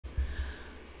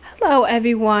Hello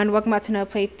everyone, welcome back to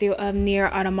another playthrough of Nier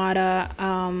Automata.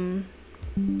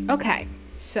 Okay,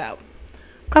 so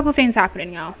a couple things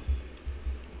happening, y'all.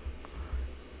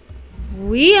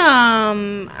 We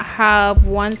have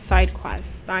one side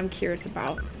quest I'm curious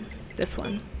about, this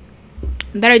one,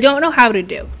 that I don't know how to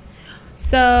do.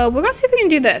 So we're gonna see if we can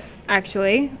do this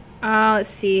actually. Let's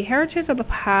see, Heritage of the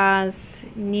Past,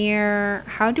 Nier,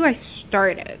 how do I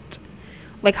start it?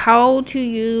 Like how to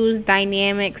use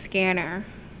dynamic scanner.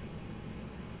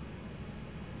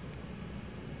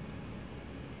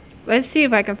 Let's see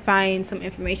if I can find some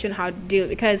information how to do it,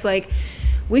 because like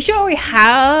we should already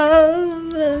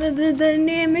have the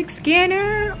dynamic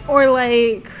scanner, or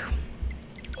like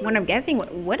what I'm guessing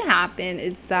what would happen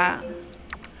is that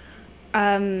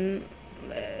the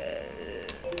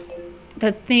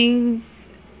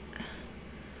things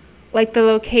like the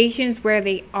locations where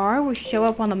they are will show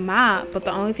up on the map, but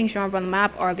the only things showing up on the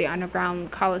map are the underground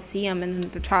Coliseum and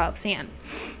then the Trial of Sand,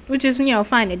 which is, you know,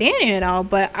 fine and dandy and all,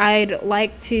 but I'd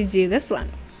like to do this one.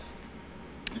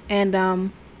 And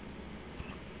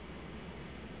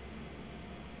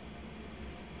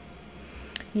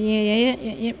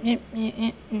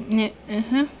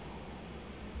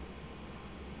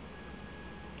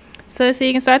So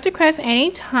you can start the quest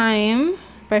anytime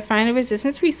by finding a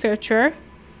resistance researcher.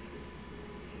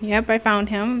 Yep, I found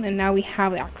him, and now we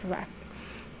have the acrobat.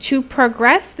 To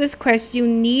progress this quest, you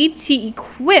need to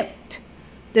equip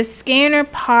the scanner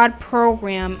pod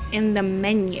program in the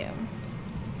menu.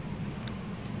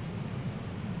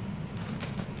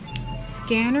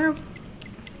 Scanner.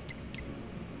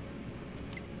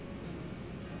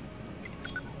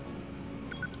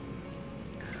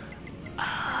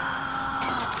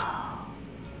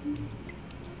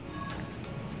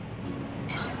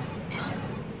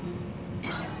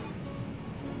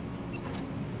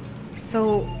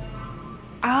 So,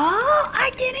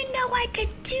 I didn't know I could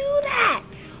do that.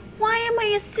 Why am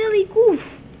I a silly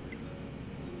goof?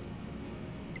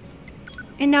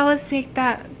 And now let's make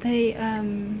that the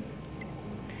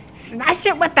smash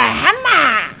it with the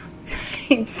hammer.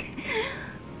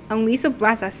 Unleash a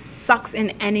blast that sucks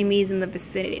in enemies in the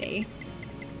vicinity.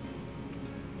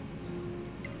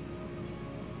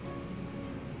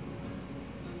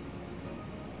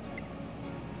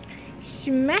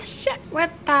 Smash it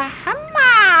with the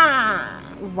hammer!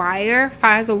 Wire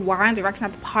fires a wire in the direction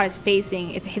that the pod is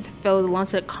facing. If it hits a foe, it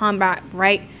launches a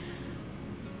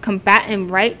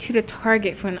combatant right to the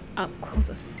target for an up-close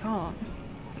assault.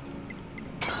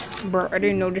 Bro, I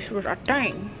didn't know this was a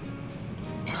thing.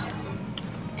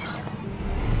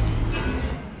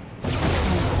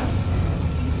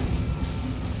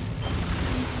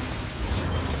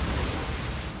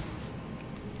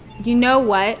 You know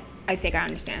what? I think I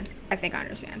understand.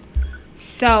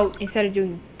 So instead of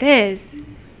doing this,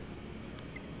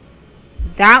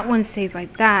 that one stays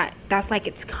like that. That's like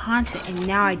it's constant. And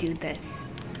now I do this.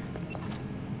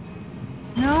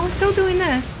 No, I'm still doing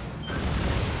this.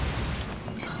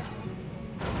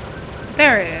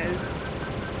 There it is.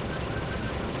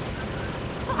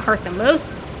 Don't hurt the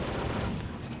moose.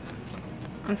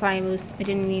 I'm sorry, moose. I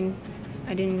didn't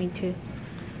mean to.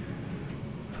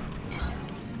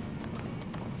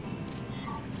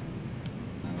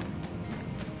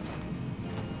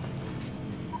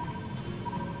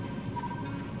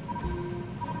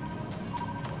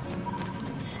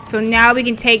 So now we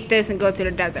can take this and go to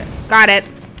the desert. Got it.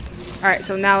 Alright,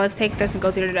 so now let's take this and go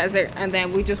to the desert. And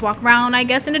then we just walk around, I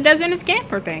guess, in the desert and scan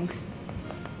for things.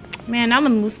 Man, now the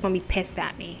moose gonna be pissed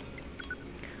at me.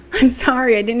 I'm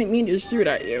sorry, I didn't mean to shoot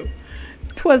at you.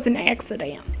 'Twas an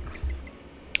accident.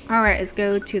 Alright, let's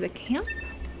go to the camp.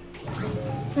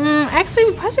 Actually,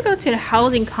 we probably should go to the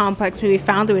housing complex where we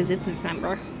found the resistance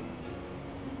member.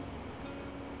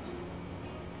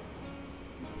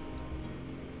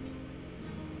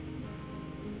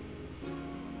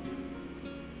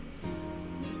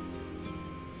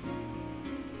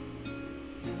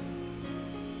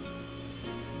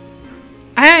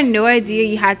 I had no idea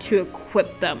you had to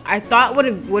equip them. I thought what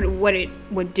it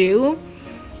would do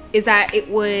is that it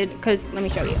would, because let me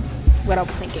show you what I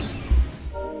was thinking.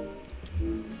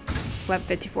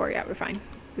 11:54, yeah, we're fine.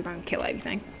 We're gonna kill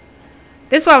everything.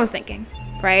 This is what I was thinking,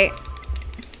 right?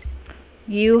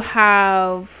 You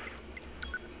have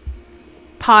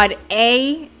pod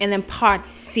A and then pod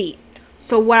C.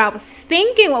 So what I was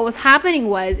thinking, what was happening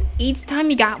was each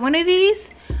time you got one of these,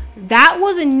 that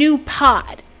was a new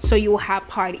pod. So you will have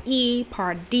pod E,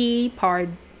 pod D,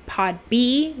 pod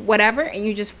B, whatever, and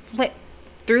you just flip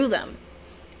through them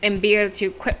and be able to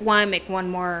equip one, make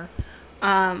one more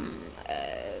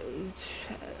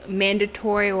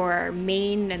mandatory or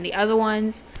main than the other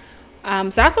ones. So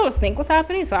that's what I was thinking was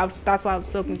happening. So that's why I was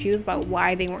so confused about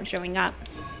why they weren't showing up.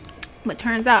 But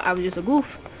turns out I was just a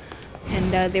goof,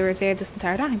 and they were there this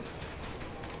entire time.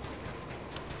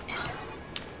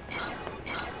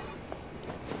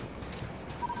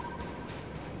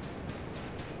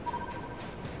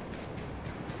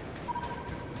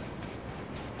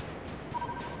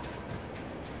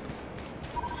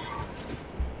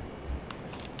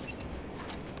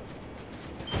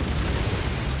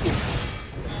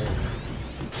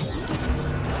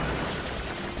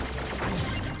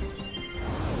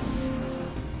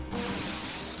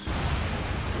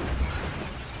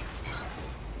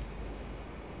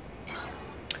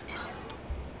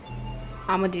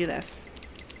 I'm gonna do this.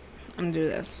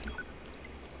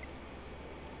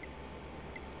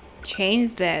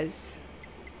 Change this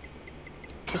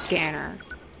to scanner,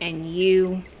 and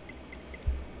you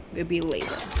will be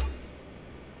laser.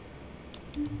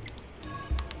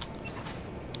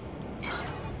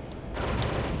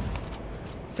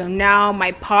 So now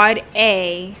my pod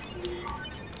A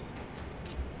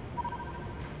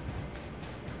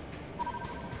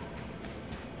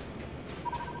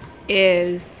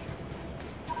is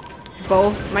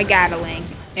both my Gatling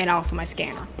and also my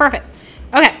scanner. Perfect.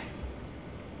 Okay.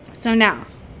 So now.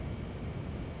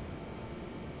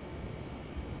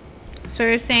 So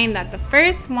you're saying that the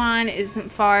first one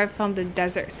isn't far from the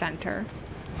desert center.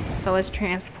 So let's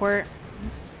transport.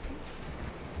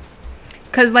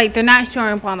 Because, like, they're not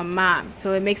showing up on the map.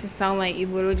 So it makes it sound like you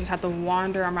literally just have to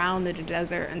wander around the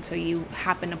desert until you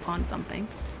happen upon something.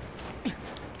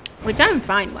 Which I'm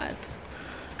fine with.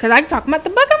 Because I can talk about the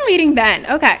book I'm reading then.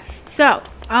 Okay. So,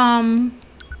 I'm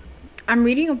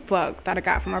reading a book that I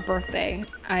got for my birthday.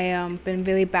 I been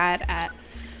really bad at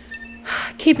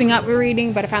keeping up with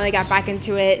reading, but I finally got back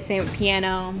into it. Same with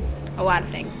piano, a lot of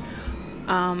things.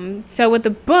 So with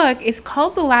the book, it's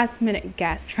called The Last Minute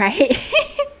Guess, right?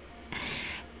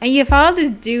 And you follow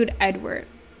this dude, Edward,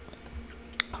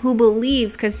 who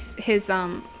believes, because his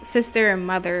sister and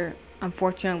mother,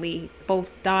 unfortunately, both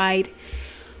died.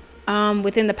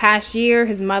 Within the past year,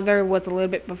 his mother was a little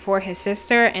bit before his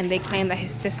sister, and they claim that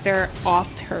his sister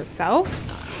offed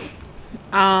herself,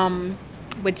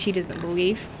 which he doesn't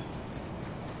believe.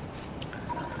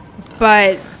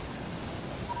 But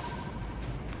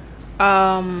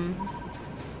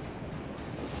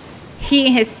he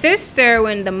and his sister,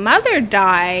 when the mother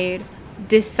died,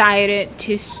 decided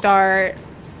to start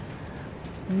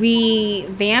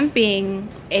revamping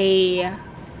a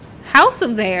house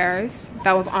of theirs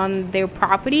that was on their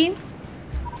property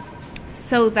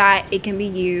so that it can be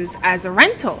used as a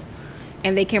rental,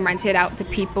 and they can rent it out to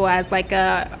people as like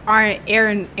a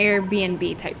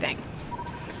Airbnb type thing.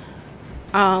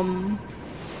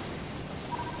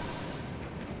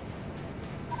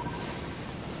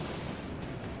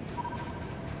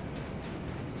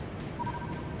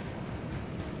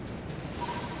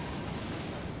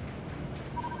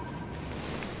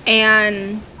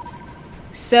 And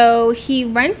so he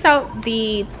rents out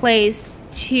the place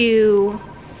to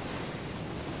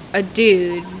a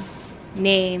dude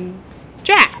named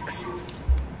Jax.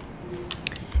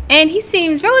 And he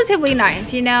seems relatively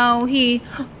nice, you know. He,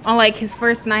 on like his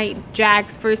first night,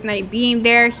 Jack's first night being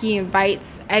there, he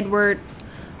invites Edward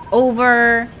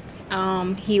over.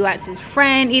 He lets his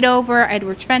friend eat over,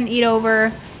 Edward's friend eat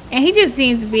over. And he just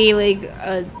seems to be like,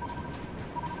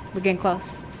 we're getting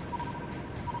close.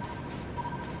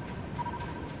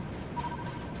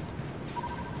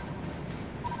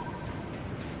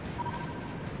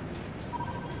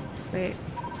 Wait.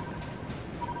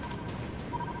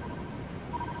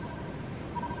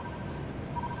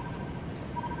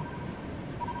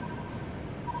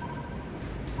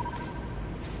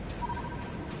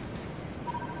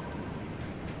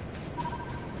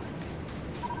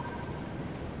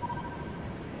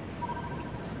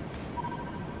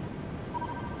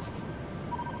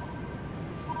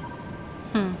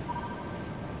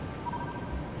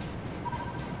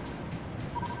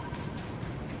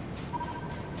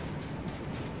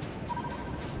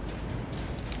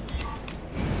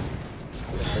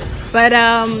 But,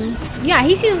 yeah,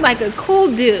 he seems like a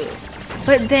cool dude.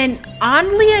 But then,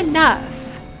 oddly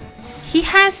enough, he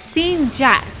has seen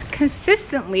Jax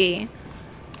consistently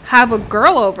have a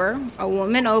girl over, a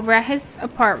woman over at his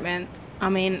apartment. I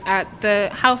mean, at the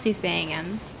house he's staying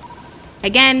in.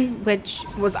 Again, which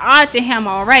was odd to him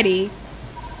already.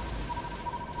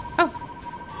 Oh.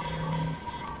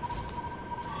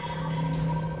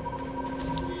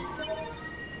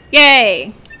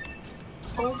 Yay.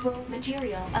 Old world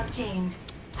material obtained.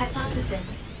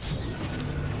 Hypothesis.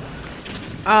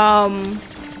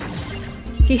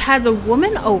 He has a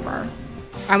woman over.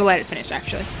 I'm gonna let it finish,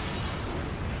 actually.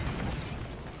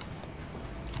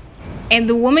 and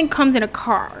the woman comes in a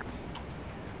car.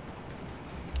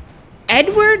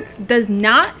 Edward does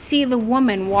not see the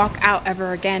woman walk out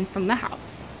ever again from the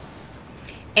house.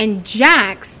 And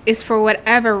Jax is, for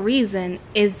whatever reason,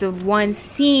 is the one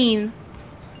seen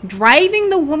driving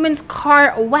the woman's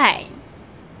car away.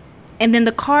 And then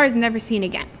the car is never seen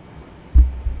again.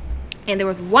 And there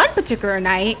was one particular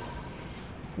night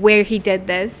where he did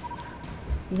this,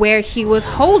 where he was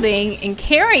holding and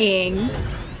carrying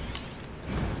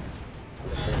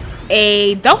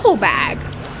a duffel bag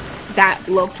that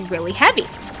looked really heavy.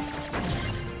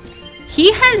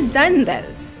 He has done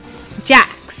this,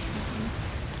 Jax,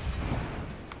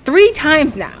 3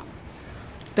 times now.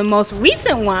 The most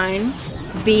recent one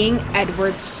being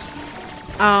Edward's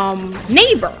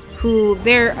neighbor, who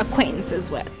they're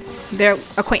acquaintances with. They're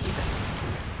acquaintances.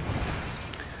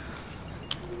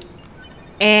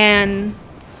 And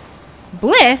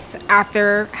Blith,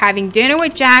 after having dinner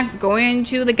with Jax, going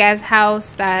into the guest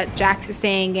house that Jax is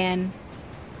staying in,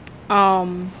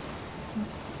 and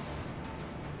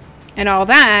all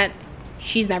that,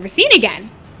 she's never seen again.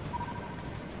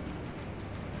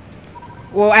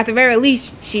 Well, at the very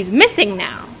least, she's missing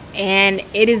now. And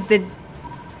it is the...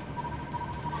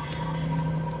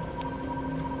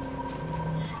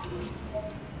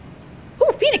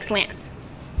 Ooh, Phoenix Lance.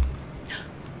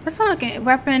 That's not like a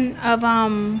weapon of,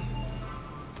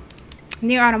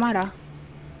 Nier Automata.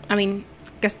 I mean,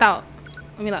 Gestalt.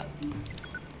 Let me look.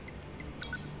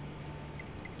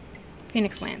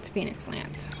 Phoenix Lance, Phoenix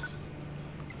Lance.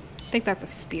 I think that's a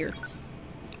spear.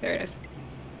 There it is.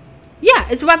 Yeah,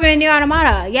 it's a weapon in Nier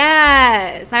Automata.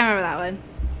 Yes, I remember that one.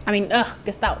 I mean,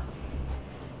 Gestalt.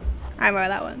 I remember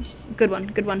that one. Good one,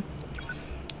 good one.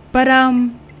 But,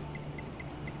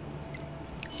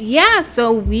 yeah,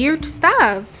 so weird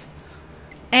stuff.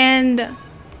 And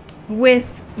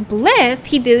with Blith,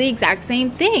 he did the exact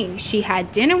same thing. She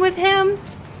had dinner with him,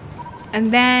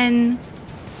 and then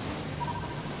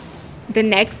the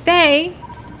next day,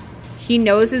 he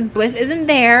notices Blith isn't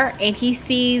there, and he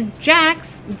sees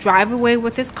Jax drive away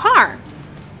with his car.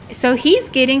 So he's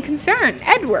getting concerned,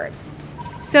 Edward.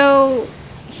 So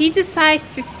he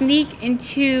decides to sneak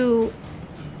into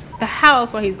the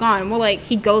house while he's gone. Well, like,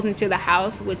 he goes into the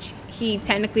house, which he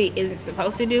technically isn't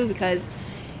supposed to do because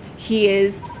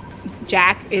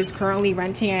Jax is currently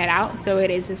renting it out. So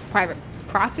it is his private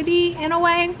property in a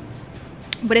way.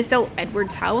 But it's still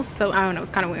Edward's house, so I don't know,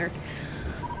 it's kind of weird.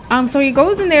 So he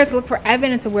goes in there to look for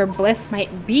evidence of where Blith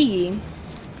might be.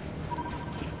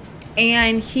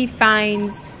 And he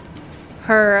finds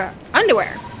her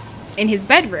underwear in his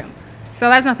bedroom. So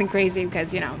that's nothing crazy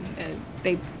because, you know,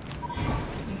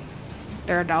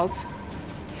 they're adults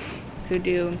who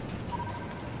do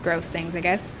gross things, I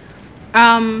guess.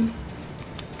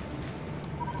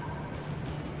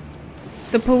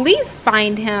 The police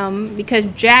find him because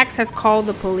Jax has called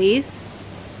the police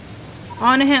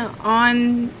on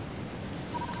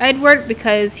Edward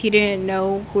because he didn't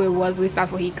know who it was. At least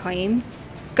that's what he claims.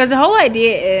 Because the whole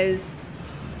idea is,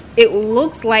 it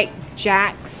looks like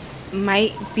Jax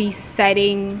might be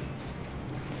setting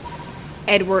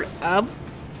Edward up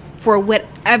for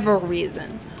whatever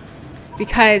reason.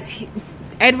 Because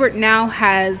Edward now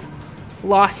has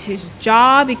lost his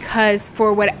job because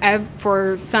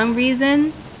for some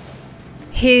reason,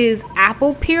 his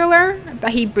apple peeler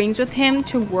that he brings with him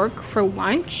to work for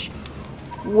lunch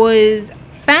was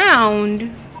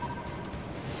found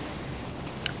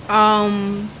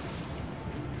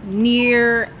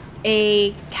near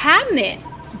a cabinet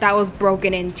that was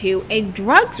broken into and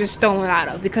drugs were stolen out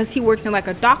of, because he works in like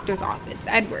a doctor's office,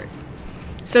 Edward.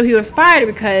 So he was fired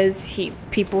because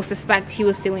people suspect he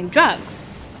was stealing drugs.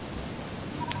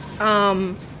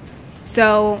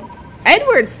 So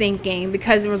Edward's thinking,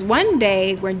 because there was one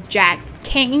day when Jax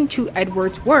came to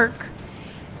Edward's work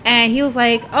and he was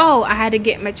like, oh, I had to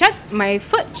get my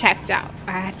foot checked out.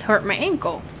 I had hurt my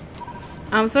ankle.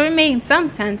 So it made some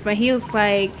sense, but he was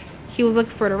looking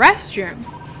for the restroom.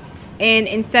 And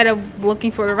instead of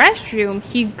looking for the restroom,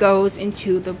 he goes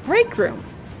into the break room.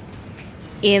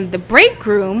 In the break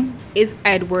room is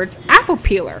Edward's apple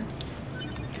peeler.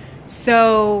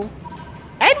 So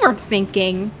Edward's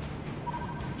thinking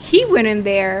he went in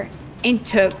there and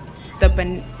took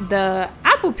the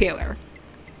apple peeler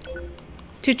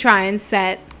to try and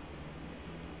set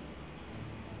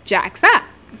Jax up.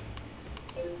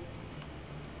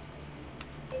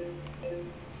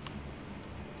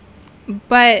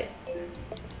 But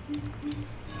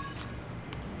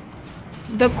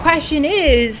the question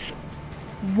is,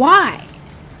 why?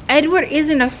 Edward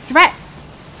isn't a threat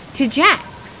to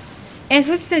Jax. And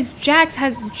especially since Jax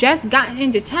has just gotten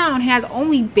into town and has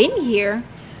only been here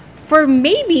for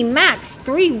maybe max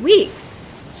 3 weeks.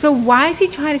 So why is he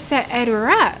trying to set Edward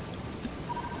up?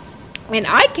 And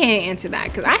I can't answer that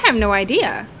because I have no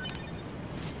idea.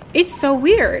 It's so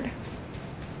weird.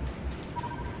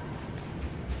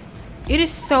 It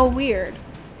is so weird.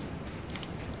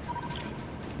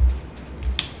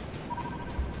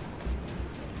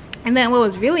 And then what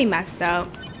was really messed up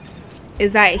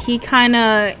is that he kind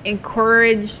of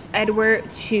encouraged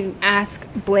Edward to ask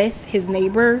Blith, his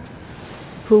neighbor,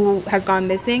 who has gone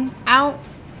missing, out.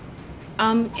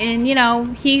 And, you know,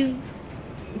 he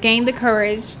gained the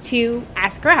courage to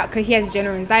ask her out because he has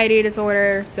general anxiety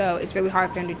disorder, so it's really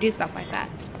hard for him to do stuff like that.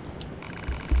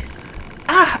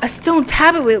 Ah, a stone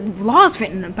tablet with laws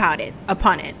written upon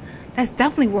it. That's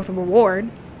definitely worth a reward.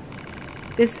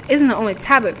 This isn't the only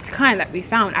tablet of its kind that we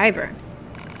found either.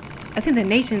 I think the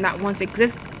nation that once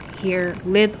existed here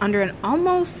lived under an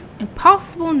almost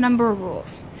impossible number of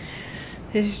rules.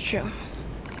 This is true.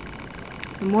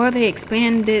 The more they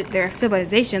expanded their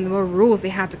civilization, the more rules they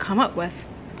had to come up with.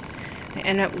 They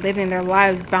end up living their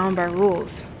lives bound by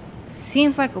rules.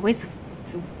 Seems like a waste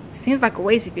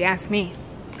if you ask me.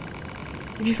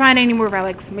 If you find any more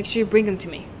relics, make sure you bring them to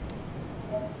me.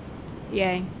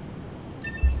 Yay.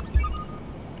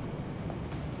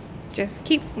 Just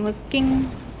keep looking.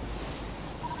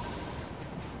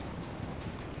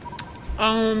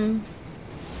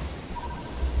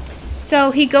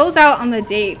 So he goes out on the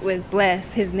date with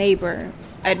Blith, his neighbor,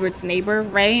 Edward's neighbor,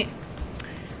 right?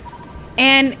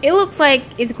 And it looks like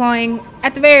it's going,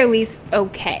 at the very least,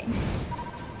 okay.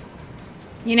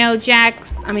 You know,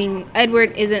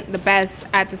 Edward isn't the best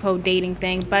at this whole dating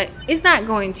thing, but it's not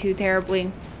going too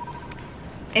terribly.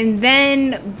 And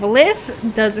then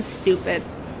Blith does a stupid.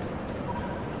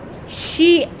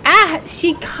 She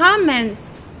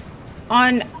comments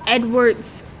on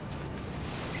Edward's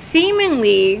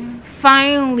seemingly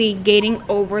finally getting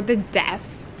over the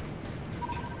death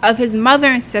of his mother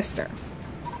and sister.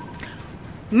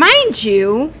 Mind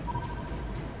you,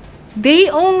 they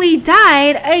only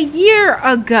died a year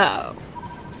ago,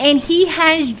 and he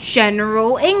has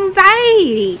general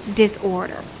anxiety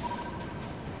disorder.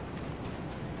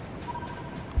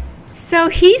 So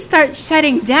he starts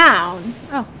shutting down.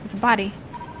 Oh, it's a body.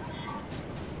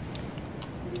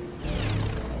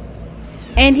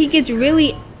 And he gets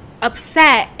really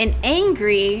upset and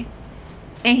angry.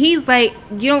 And he's like,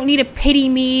 you don't need to pity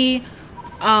me.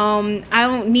 I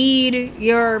don't need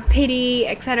your pity,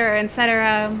 etc.,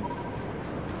 etc.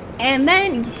 And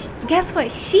then, guess what?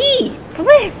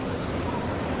 Blith,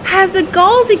 has the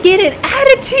gall to get an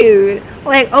attitude.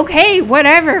 Like, okay,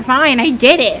 whatever, fine, I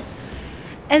get it.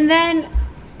 And then,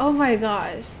 oh my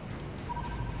gosh.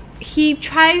 He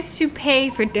tries to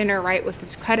pay for dinner, right, with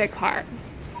his credit card.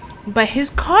 But his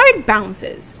card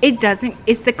bounces.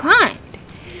 It's declined.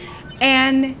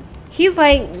 And he's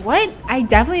like, what? I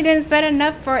definitely didn't spend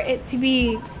enough for it to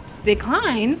be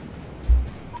declined.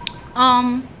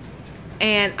 And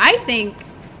I think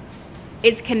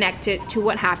it's connected to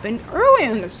what happened earlier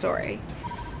in the story.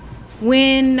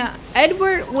 When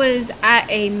Edward was at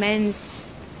a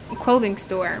men's clothing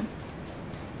store,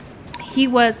 he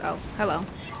was, oh, hello.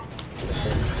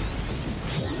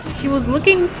 He was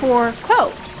looking for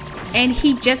clothes, and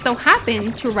he just so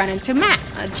happened to run into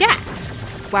Jax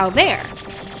while there.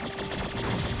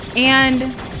 And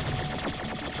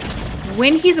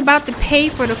when he's about to pay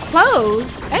for the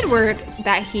clothes, Edward,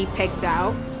 that he picked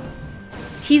out,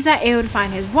 he's not able to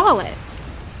find his wallet.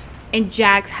 And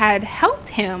Jax had helped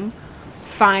him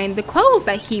find the clothes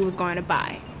that he was going to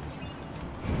buy.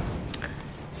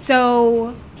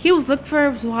 So he was looking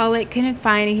for his wallet, couldn't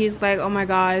find it. He's like, oh my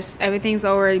gosh, everything's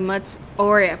already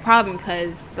a problem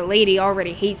because the lady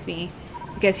already hates me.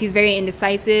 Because he's very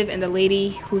indecisive, and the lady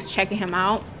who's checking him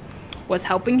out was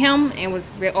helping him and was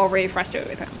already frustrated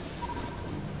with him.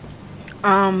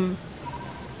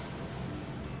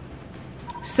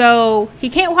 So he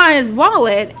can't find his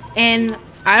wallet, and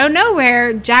I don't know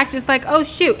where Jack's just like, oh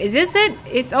shoot, is this it?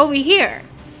 It's over here.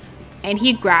 And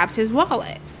he grabs his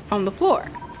wallet from the floor.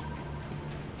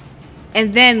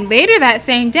 And then later that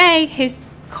same day, his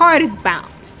card is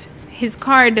bounced. His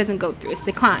card doesn't go through, it's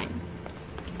declined.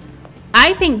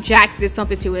 I think Jax did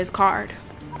something to his card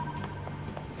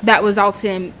that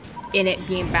resulted in it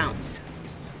being bounced.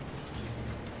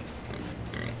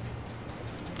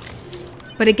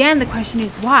 But again, the question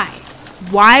is why?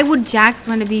 Why would Jax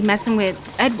want to be messing with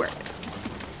Edward?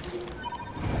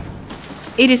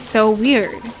 It is so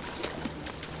weird.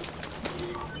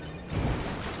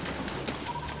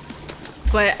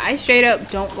 But I straight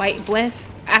up don't like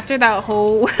Blith after that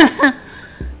whole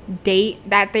date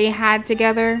that they had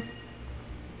together.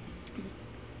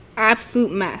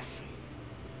 Absolute mess.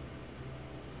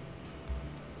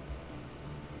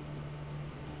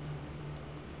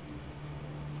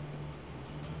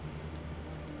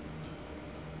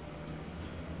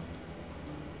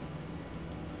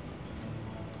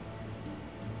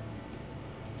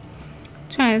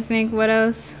 Trying to think what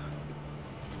else.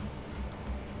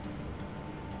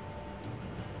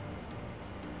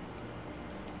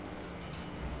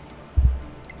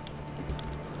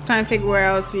 Trying to figure where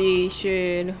else we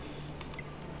should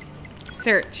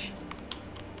search.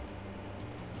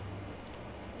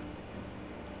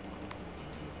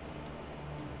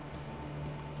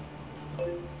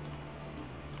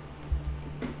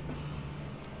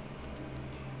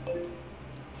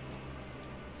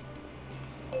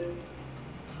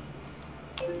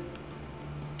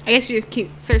 I guess you just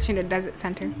keep searching the desert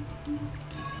center.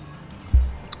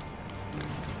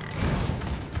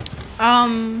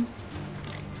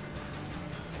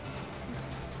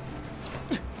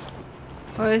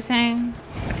 What was I saying?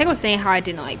 I think I was saying how I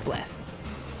didn't like Bliss.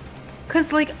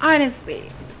 Cause like honestly,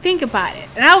 think about it.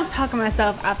 And I was talking to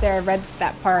myself after I read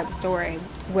that part of the story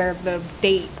where the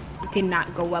date did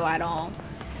not go well at all.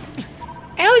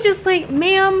 And I was just like,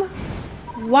 ma'am,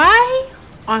 why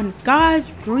on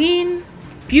God's green,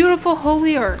 beautiful,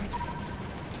 holy earth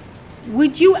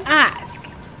would you ask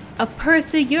a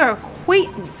person you're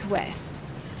acquaintance with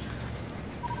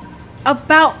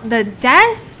about the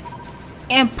death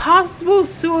and possible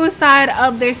suicide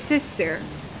of their sister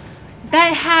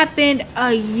that happened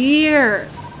a year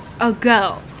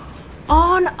ago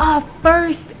on a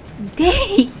first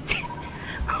date?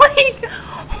 Like,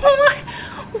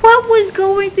 what was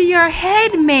going through your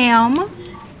head, ma'am?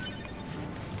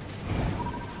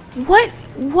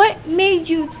 What made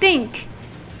you think,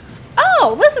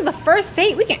 oh, this is the first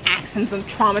date, we can ask him some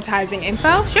traumatizing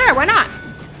info? Sure, why not?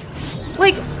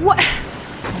 Like, what?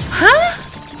 Huh?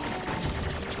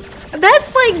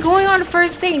 That's like going on a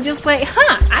first date and just like,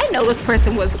 I know this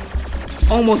person was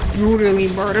almost brutally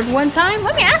murdered one time.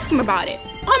 Let me ask him about it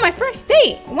on my first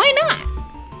date. Why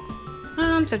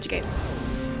not? Subjugate.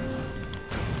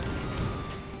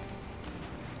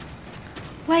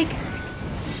 Like,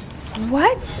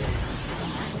 what?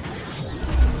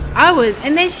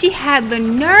 And then she had the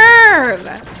nerve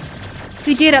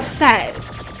to get upset.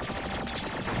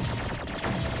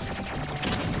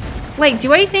 Like,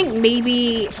 do I think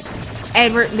maybe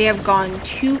Edward may have gone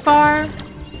too far?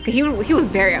 Because he was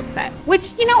very upset,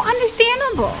 which, you know,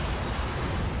 understandable.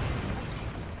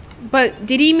 But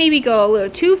did he maybe go a little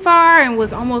too far and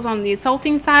was almost on the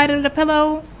assaulting side of the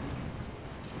pillow?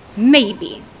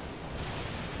 Maybe.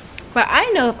 But I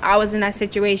know if I was in that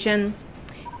situation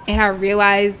and I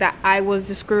realized that I was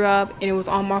the screw up and it was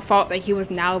all my fault that he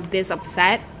was now this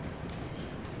upset,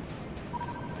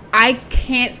 I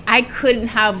couldn't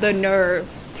have the nerve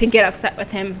to get upset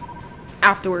with him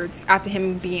afterwards, after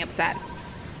him being upset.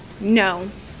 No,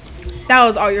 that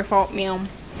was all your fault, ma'am.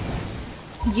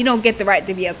 You don't get the right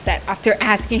to be upset after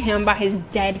asking him about his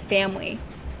dead family.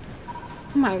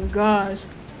 Oh my gosh.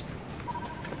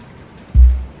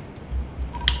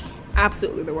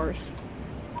 Absolutely the worst.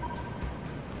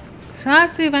 So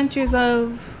that's the adventures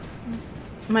of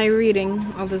my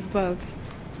reading of this book.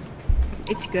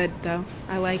 It's good though.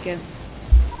 I like it.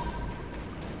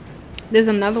 There's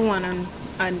another one on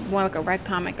more like a red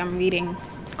comic I'm reading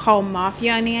called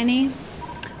Mafia Nanny.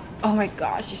 Oh my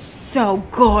gosh, it's so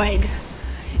good.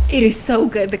 It is so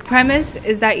good. The premise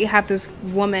is that you have this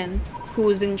woman who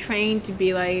has been trained to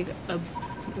be like a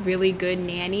really good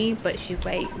nanny, but she's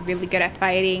like really good at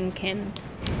fighting, can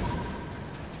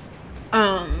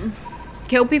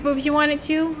kill people if she wanted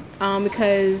to,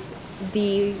 because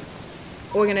the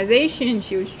organization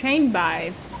she was trained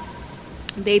by,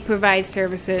 they provide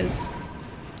services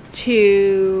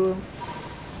to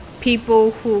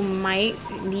people who might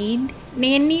need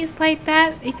nannies like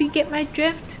that, if you get my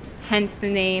drift. Hence the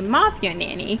name Mafia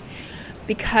Nanny,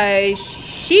 because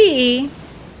she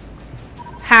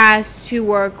has to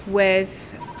work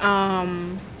with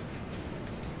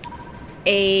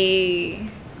a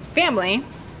family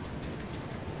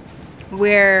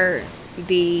where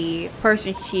the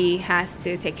person she has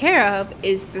to take care of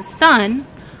is the son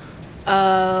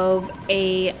of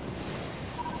a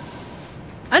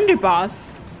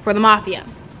underboss for the mafia.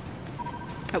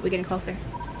 Oh, we're getting closer.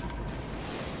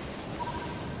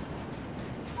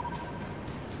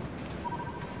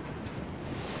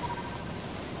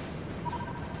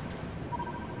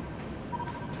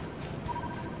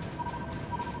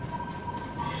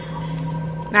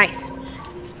 Nice.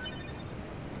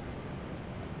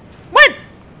 What?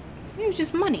 It was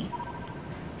just money.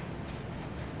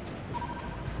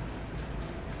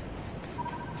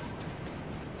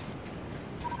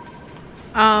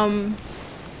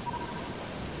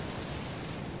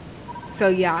 So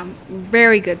yeah,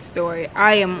 very good story.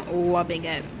 I am loving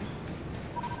it.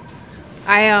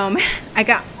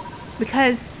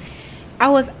 Because I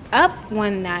was up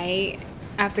one night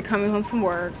after coming home from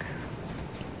work,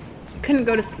 couldn't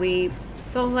go to sleep.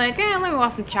 So I was like, let me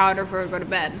watch some chowder before I go to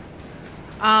bed.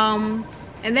 And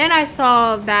then I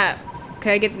saw that,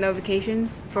 could I get the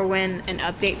notifications for when an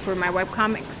update for my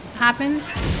webcomics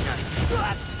happens?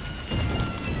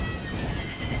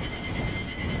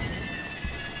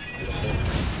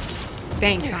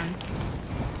 Dang, son.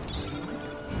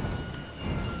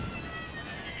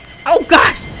 Oh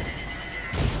gosh!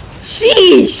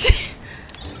 Sheesh!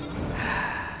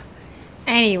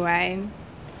 Anyway.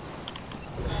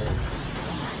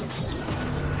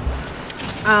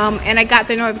 And I got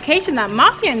the notification that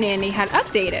Mafia Nanny had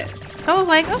updated. So I was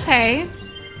like, okay.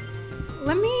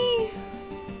 Let me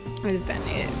just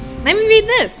detonate it. Let me read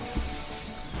this.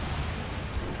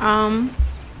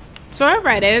 So I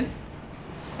read it.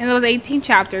 And there was 18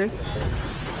 chapters.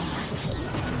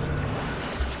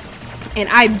 And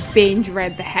I binge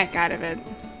read the heck out of it.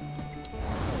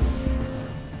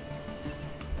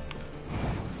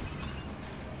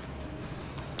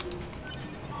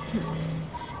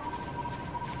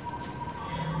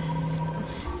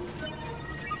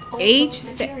 Age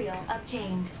material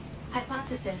obtained.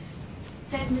 Hypothesis.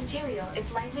 Said material is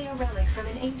likely a relic from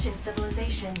an ancient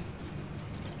civilization.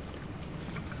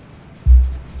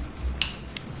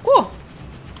 Cool.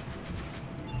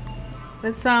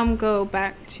 Let's go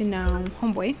back to now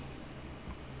Homeboy,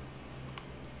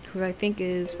 who I think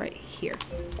is right here.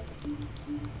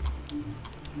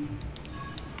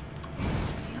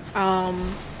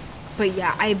 But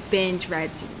yeah, I binge read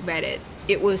it.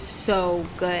 It was so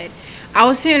good. I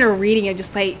was sitting there reading it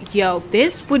just like, yo,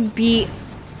 this would be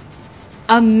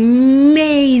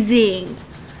amazing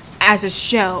as a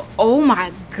show. Oh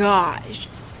my gosh.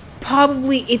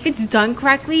 Probably, if it's done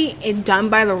correctly and done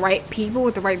by the right people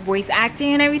with the right voice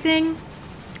acting and everything,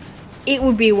 it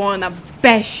would be one of the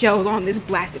best shows on this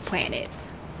blasted planet.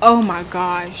 Oh my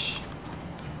gosh.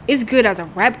 It's good as a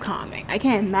webcomic. I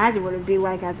can't imagine what it would be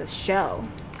like as a show.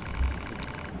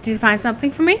 Did you find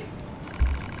something for me?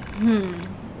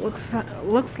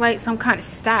 Looks like some kind of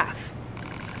staff.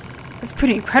 That's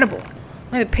pretty incredible.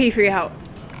 Let me pay for your help.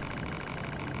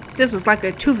 This was like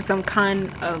the tooth of some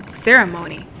kind of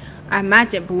ceremony. I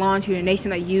imagine it belonged to a nation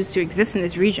that used to exist in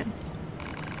this region.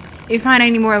 If you find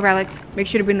any more relics, make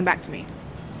sure to bring them back to me.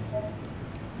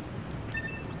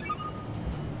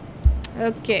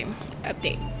 Okay,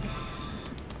 update.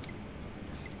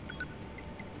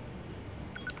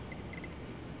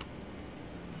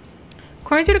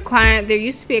 According to the client, there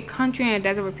used to be a country in a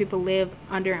desert where people live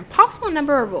under an impossible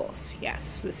number of rules.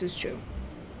 Yes, this is true.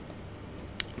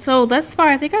 So thus far,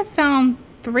 I think I've found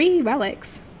 3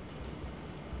 relics.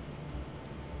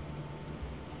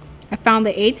 I found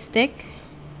the 8 stick.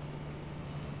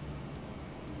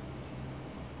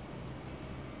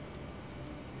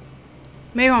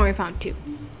 Maybe I only found 2.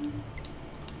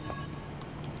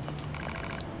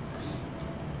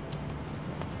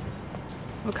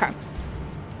 Okay.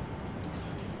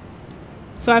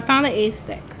 So I found the 8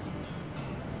 stick.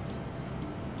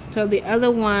 So the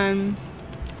other one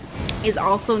is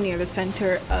also near the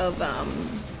center of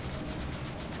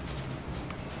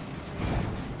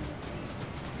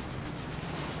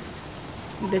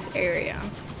this area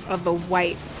of the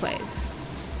white place.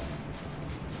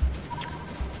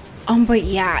 But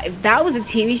yeah, if that was a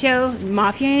TV show,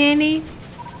 Mafia Nanny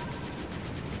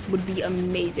would be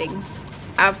amazing.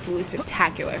 Absolutely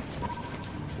spectacular.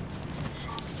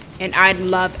 And I'd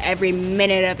love every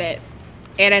minute of it.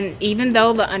 And even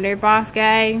though the underboss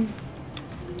guy,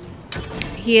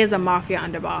 he is a mafia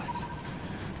underboss,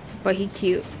 but he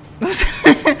cute.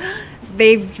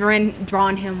 They've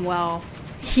drawn him well.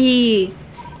 He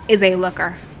is a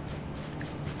looker.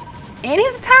 And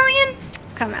he's Italian?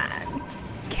 Come on.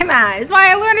 Come on. That's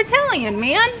why I learned Italian,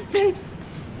 man.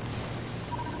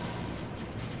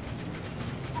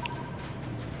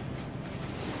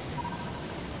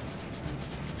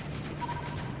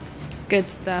 Good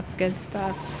stuff, good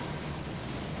stuff.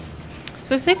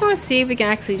 So I think we're gonna see if we can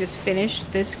actually just finish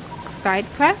this side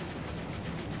quest.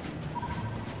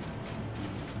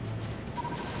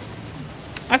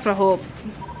 That's my hope.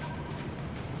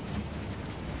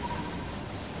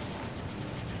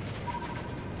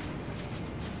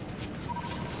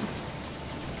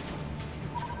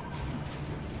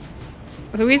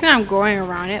 The reason I'm going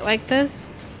around it like this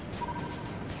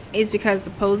is because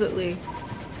supposedly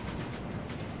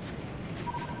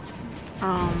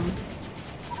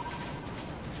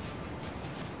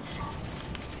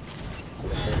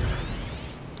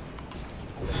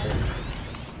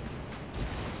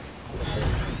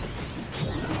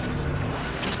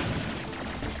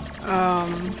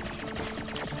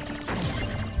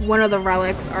one of the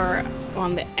relics are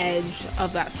on the edge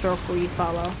of that circle you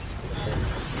follow.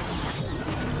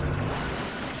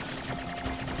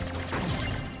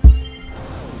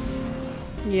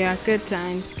 Yeah, good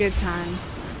times, good times.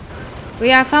 But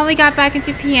yeah, I finally got back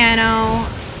into piano.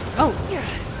 Oh,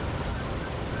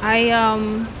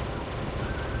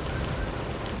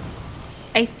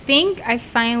 I think I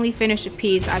finally finished a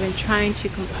piece I've been trying to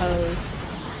compose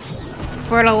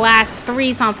for the last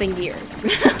 3-something years.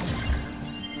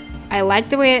 I like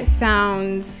the way it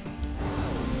sounds.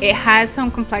 It has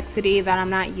some complexity that I'm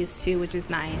not used to, which is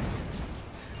nice.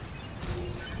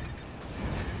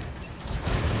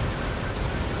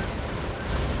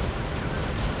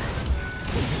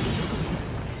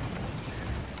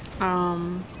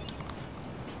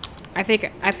 I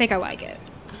think I like it.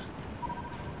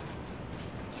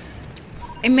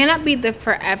 It may not be the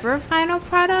forever final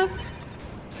product,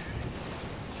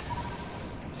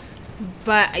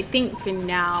 but I think for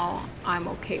now I'm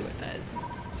okay with it.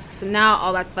 So now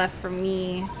all that's left for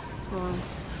me,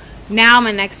 now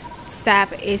my next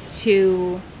step is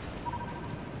to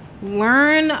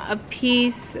learn a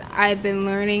piece I've been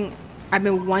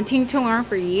wanting to learn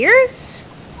for years,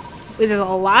 which is a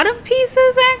lot of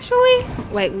pieces actually.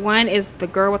 Like one is the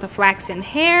girl with the flaxen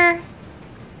hair.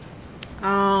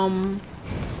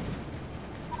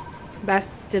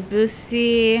 That's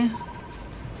Debussy.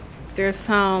 There's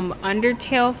some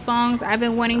Undertale songs I've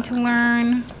been wanting to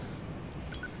learn.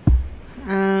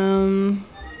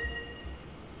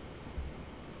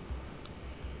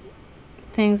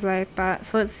 Things like that.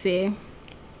 So let's see.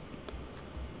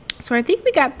 So I think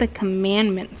we got the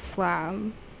commandment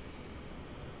slab.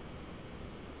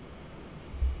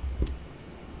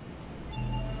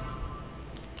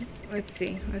 Let's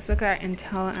see. Let's look at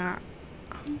Intel app.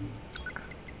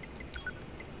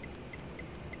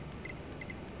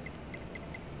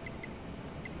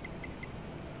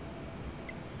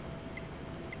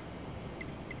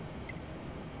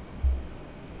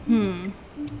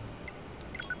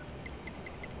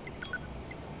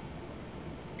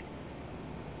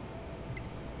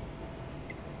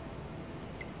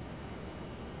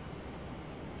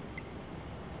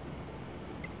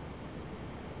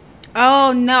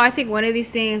 Oh no, I think one of these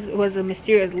things was a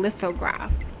mysterious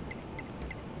lithograph.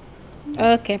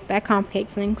 Okay, that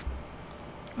complicates things.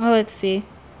 Oh, let's see.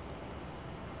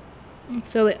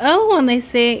 So the other one they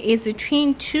say is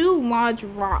between two large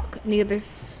rock near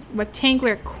this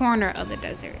rectangular corner of the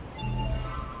desert.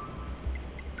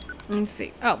 Let's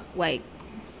see. Oh, wait.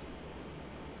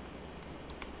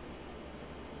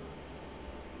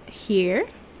 Here.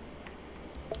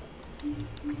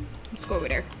 Let's go over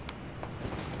there.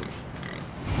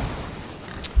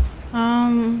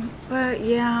 But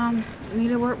yeah, I need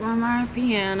to work on my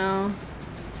piano.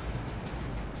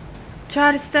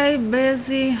 Try to stay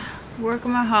busy, work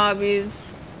on my hobbies,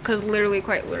 because literally,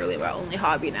 quite literally, my only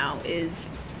hobby now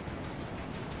is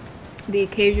the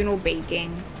occasional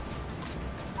baking,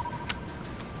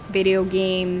 video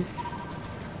games,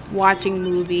 watching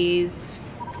movies,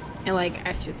 and like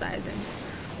exercising.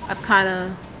 I've kind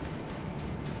of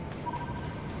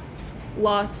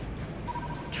lost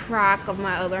track of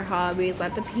my other hobbies,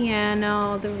 like the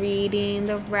piano, the reading,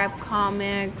 the rep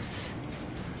comics,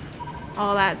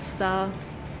 all that stuff.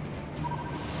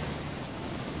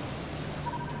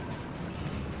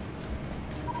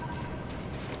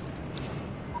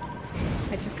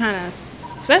 I just kind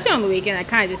of, especially on the weekend, I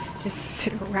kind of just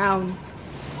sit around,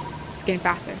 just getting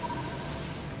faster.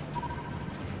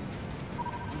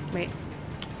 Wait.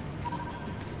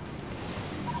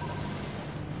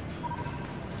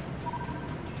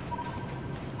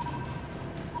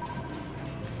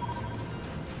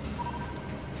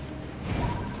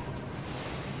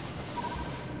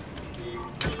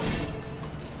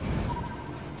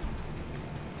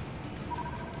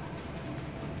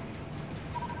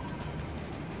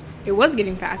 It was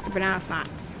getting faster, but now it's not.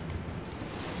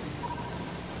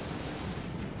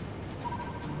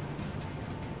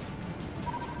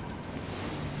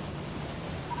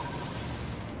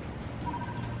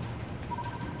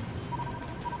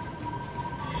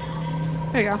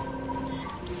 There you go.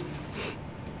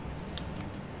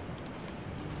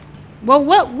 Well,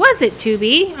 what was it,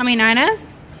 2B? I mean,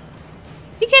 9S?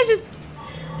 You can't just...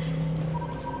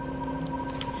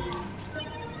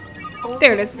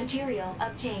 There it is. Material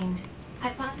obtained.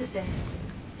 Hypothesis.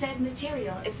 Said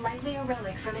material is likely a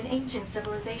relic from an ancient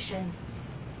civilization.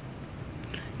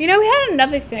 You know, we had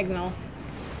another signal.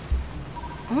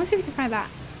 I want to see if we can find that.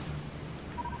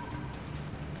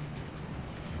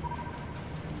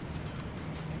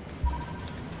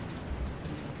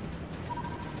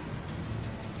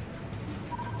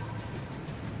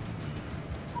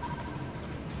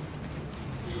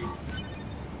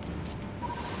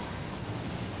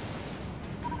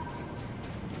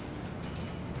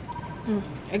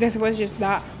 I guess it was just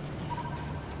that.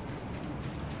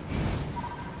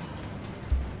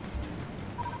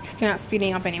 You're not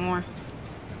speeding up anymore.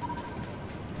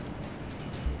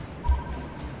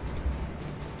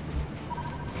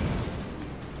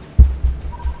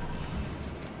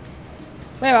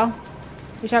 Very well.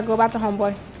 We shall go back to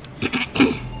homeboy.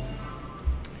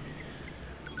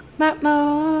 Map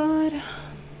mode.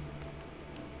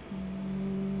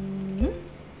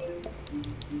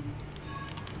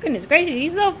 Goodness gracious,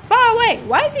 he's so far away.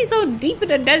 Why is he so deep in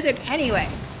the desert anyway?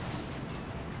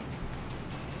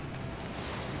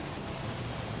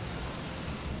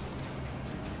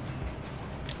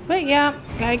 But yeah,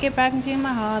 gotta get back into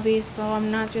my hobbies so I'm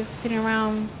not just sitting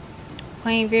around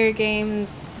playing video games,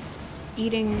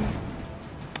 eating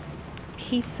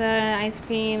pizza, ice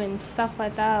cream, and stuff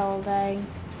like that all day.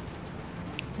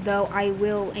 Though I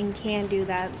will and can do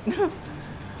that.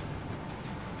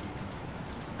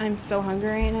 I'm so hungry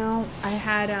right now. I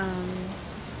had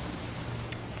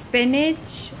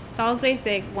spinach, Salisbury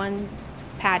steak, one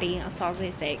patty of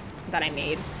Salisbury steak that I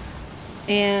made,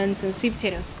 and some sweet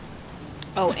potatoes.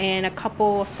 Oh, and a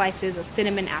couple slices of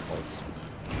cinnamon apples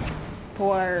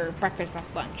for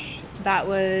breakfast / lunch. That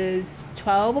was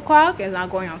 12 o'clock. It's now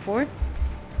going on 4.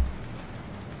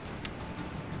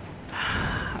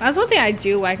 That's one thing I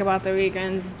do like about the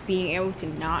weekends, being able to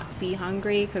not be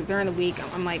hungry, because during the week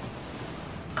I'm like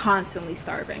constantly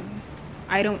starving.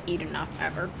 I don't eat enough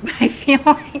ever. I feel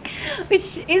like,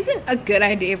 which isn't a good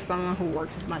idea for someone who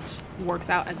works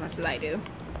out as much as I do.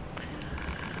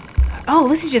 Oh,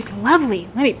 this is just lovely.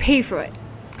 Let me pay for it.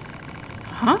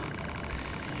 Huh?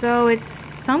 So it's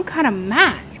some kind of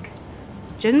mask.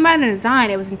 Judging by the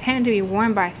design, it was intended to be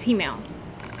worn by a female.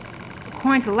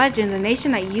 According to legend, the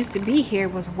nation that used to be here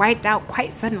was wiped out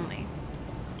quite suddenly.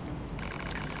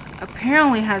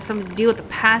 Apparently has something to do with the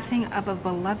passing of a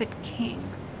beloved king.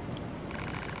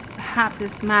 Perhaps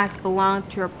this mask belonged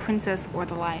to a princess or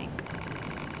the like.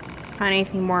 Find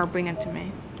anything more, bring it to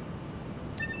me.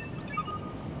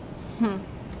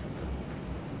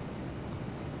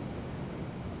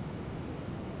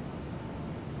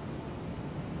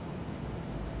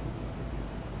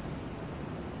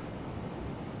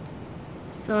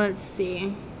 So let's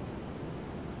see.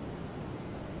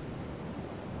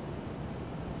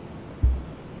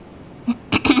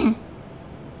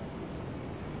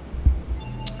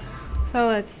 So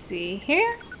let's see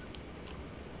here.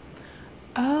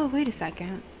 Oh, wait a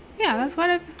second. Yeah, that's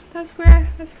where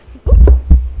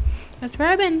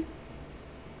I've been.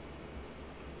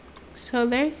 So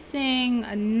they're saying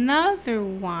another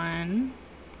one.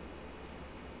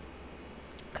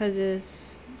 Because if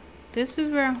this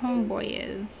is where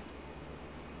homeboy is,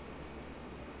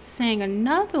 saying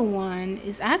another one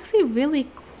is actually really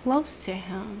close to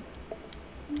him.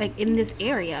 Like in this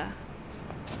area.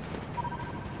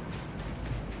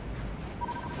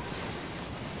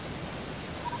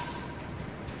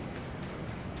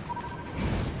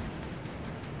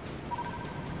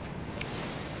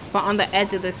 But on the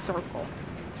edge of this circle.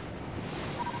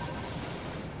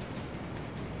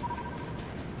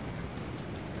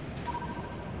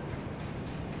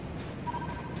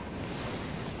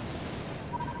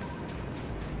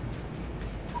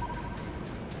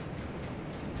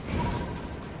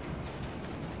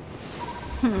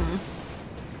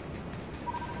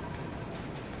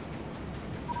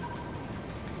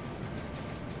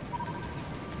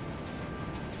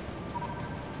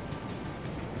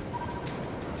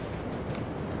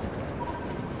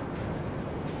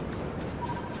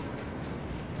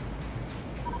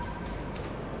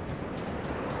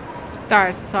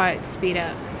 Saw it speed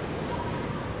up.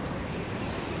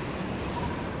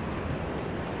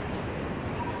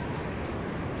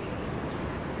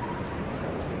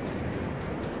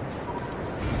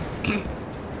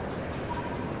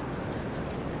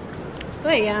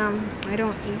 But yeah, I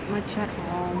don't eat much at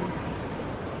all.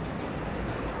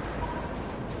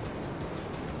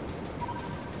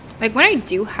 Like when I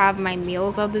do have my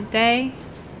meals of the day,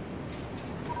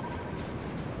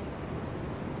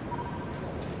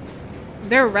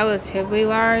 they're relatively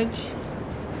large.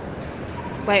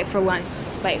 Like for lunch,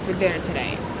 like for dinner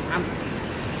today.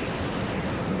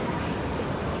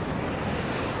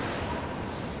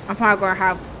 I'm probably gonna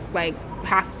have like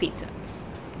half pizza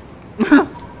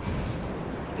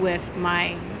with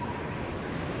my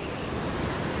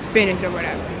spinach or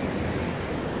whatever.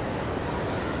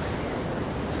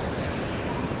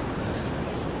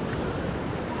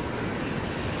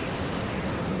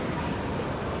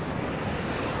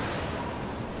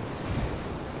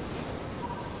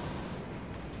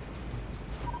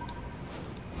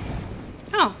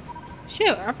 Oh,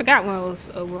 shoot, I forgot one was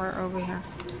over here.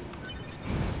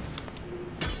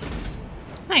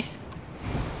 Nice.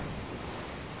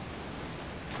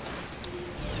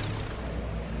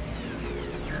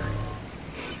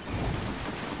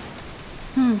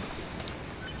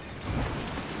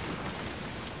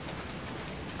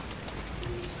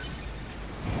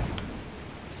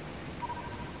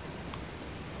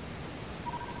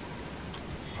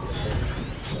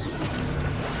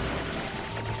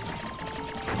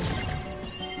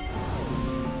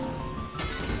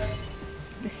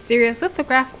 Mysterious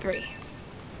lithograph 3.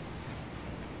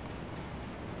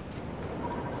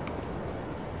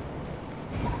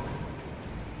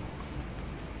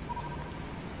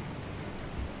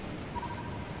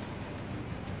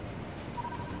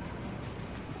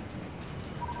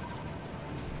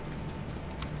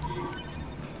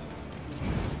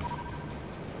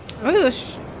 I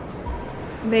wish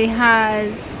they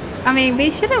had, I mean,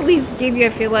 they should at least give you, I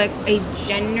feel like, a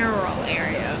general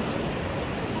area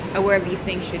of where these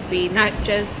things should be. Not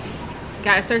just,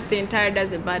 gotta search the entire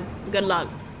desert, bud. Good luck.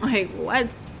 Like, what?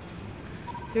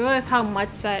 Do you realize how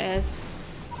much that is?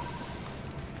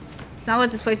 It's not like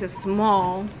this place is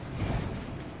small.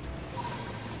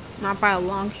 Not by a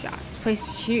long shot. This place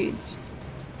is huge.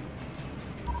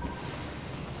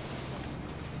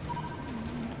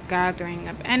 Gathering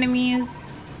of enemies.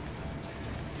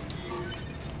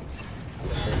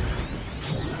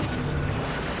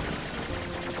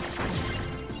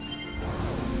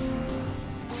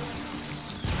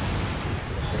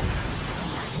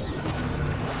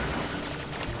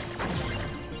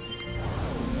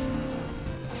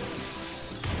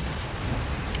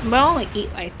 But I only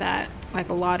eat like that, like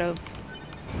a lot of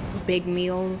big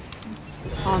meals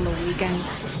on the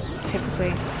weekends,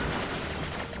 typically.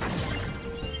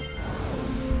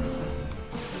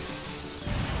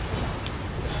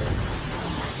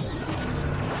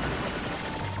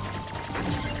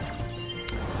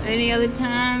 Any other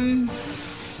time,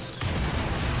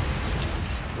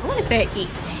 I want to say I eat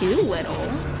too little.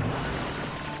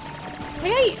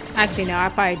 Actually, no, I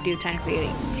probably do technically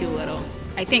eat too little.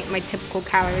 I think my typical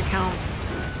calorie count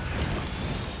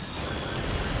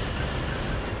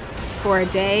for a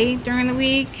day during the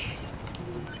week,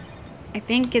 I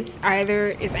think it's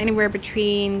anywhere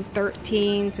between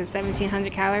 13 to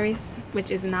 1700 calories,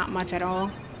 which is not much at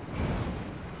all.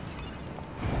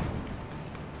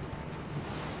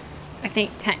 I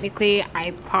think technically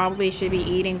I probably should be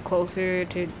eating closer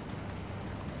to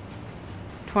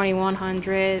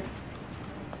 2100,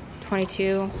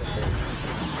 22.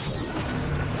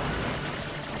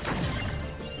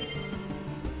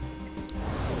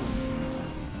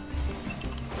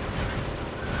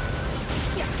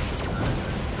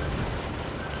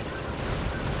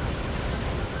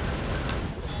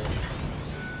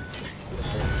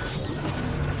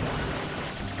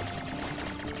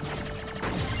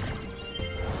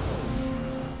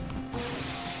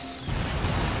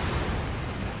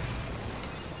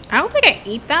 I don't think I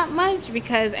eat that much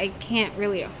because I can't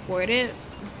really afford it.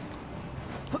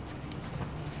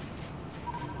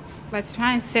 But to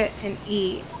try and sit and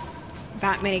eat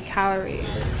that many calories,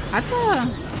 that's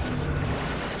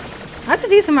a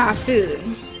decent amount of food.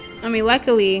 I mean,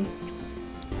 luckily,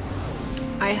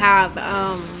 I have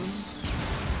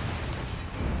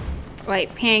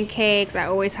like pancakes. I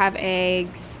always have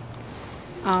eggs.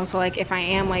 So like if I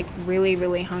am like really,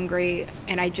 really hungry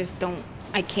and I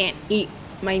can't eat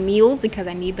my meals because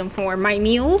I need them for my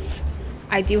meals,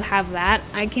 I do have that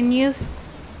I can use.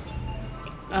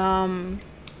 But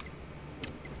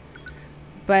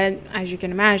as you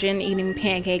can imagine, eating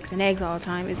pancakes and eggs all the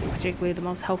time isn't particularly the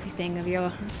most healthy thing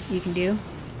you can do,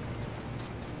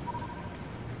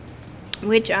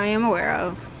 which I am aware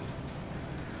of.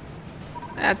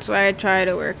 That's why I try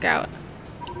to work out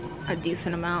a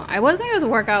decent amount. I wasn't able to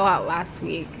work out a lot last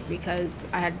week because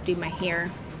I had to do my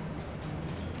hair.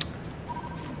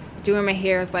 Doing my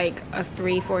hair is like a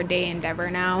 3-4 day endeavor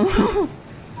now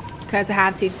because I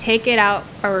have to take it out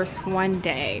first one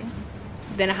day,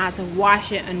 then I have to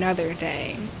wash it another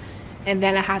day, and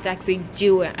then I have to actually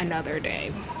do it another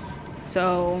day.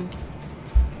 So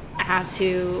I have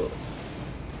to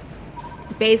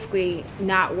basically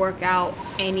not work out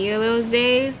any of those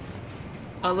days,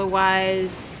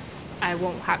 otherwise I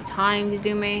won't have time to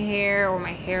do my hair, or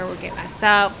my hair will get messed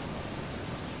up.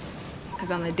 Because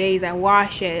on the days I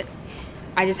wash it,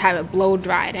 I just have it blow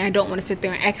dried, and I don't want to sit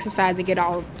there and exercise and get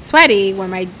all sweaty when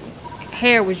my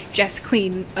hair was just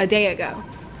clean a day ago,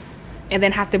 and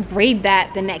then have to braid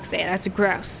that the next day. That's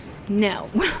gross.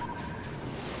 No.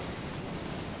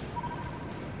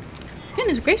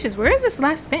 Goodness gracious, where is this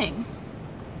last thing?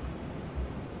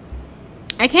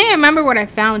 I can't remember what I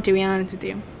found, to be honest with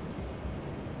you.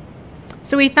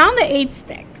 So we found the 8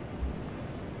 stick.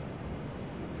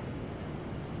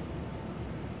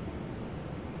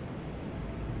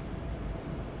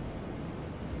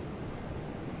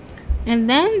 And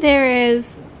then there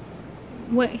is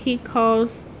what he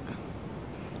calls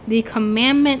the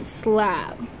commandment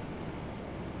slab.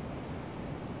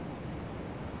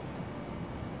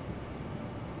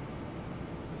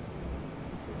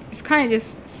 It's kind of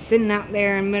just sitting out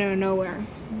there in the middle of nowhere.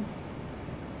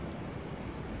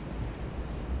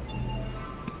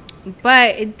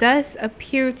 But it does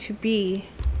appear to be...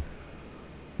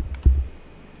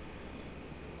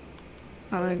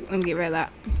 Oh, let me get rid of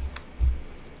that.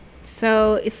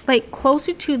 So it's like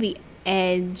closer to the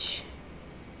edge.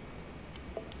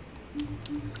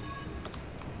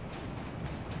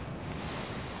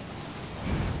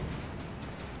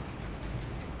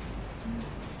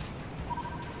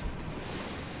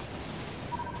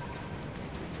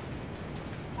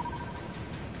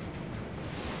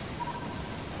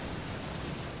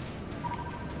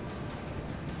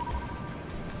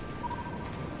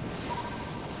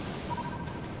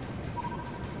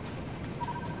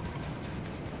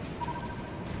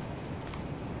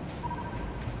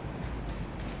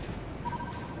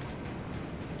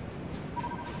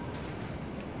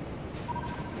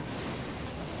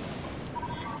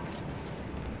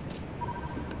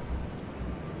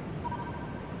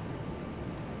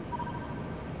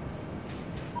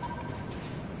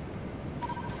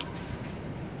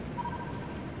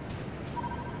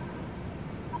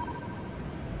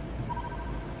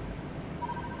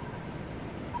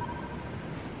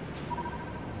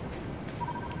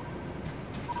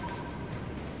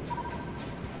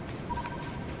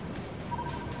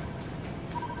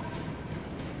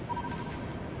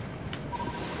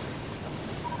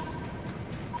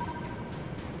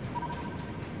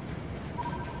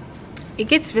 It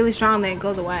gets really strong, then it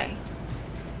goes away.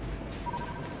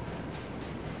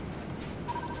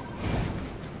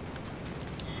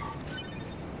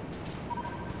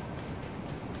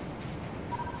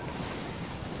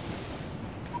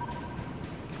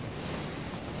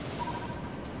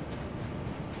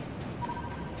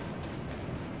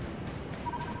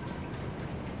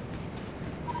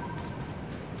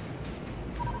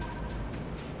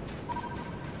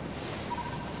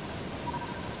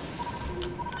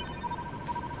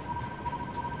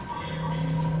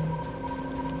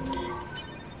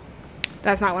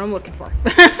 That's not what I'm looking for.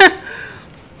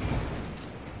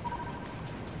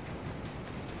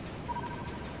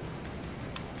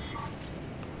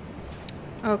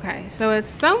 Okay, so it's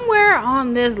somewhere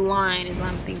on this line is what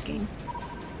I'm thinking.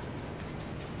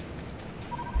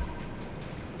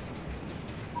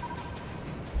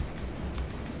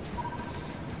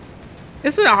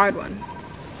 This is a hard one.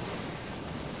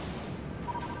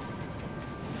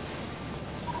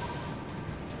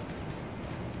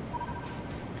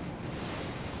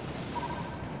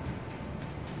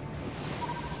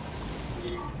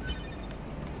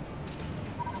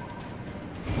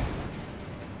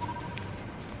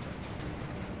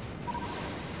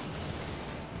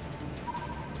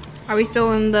 Are we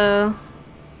still in the...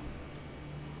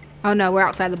 Oh no, we're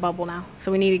outside the bubble now.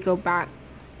 So we need to go back.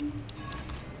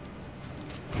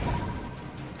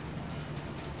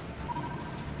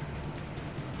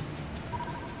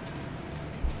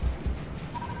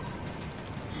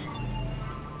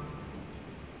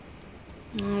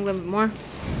 A little bit more.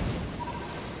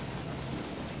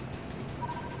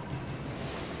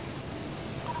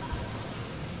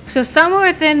 So somewhere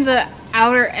within the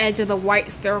outer edge of the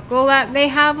white circle that they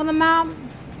have on the map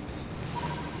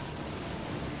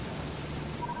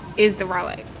is the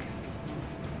relic.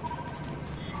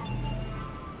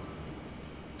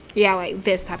 Yeah, like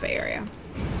this type of area.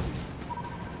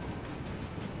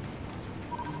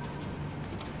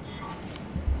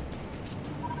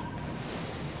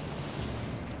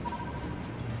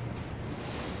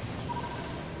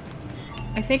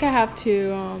 I think I have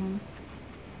to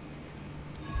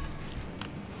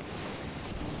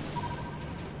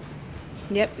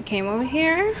Yep, it came over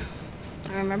here.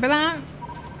 I remember that.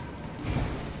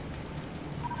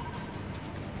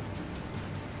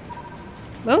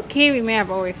 Low key, we may have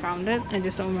already found it. I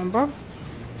just don't remember.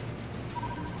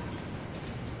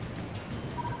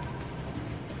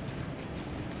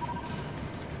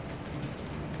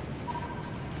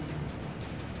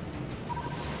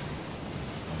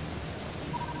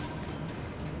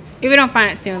 If we don't find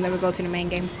it soon, then we'll go to the main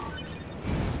game.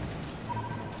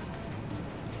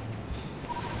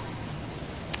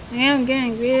 I'm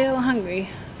getting real hungry.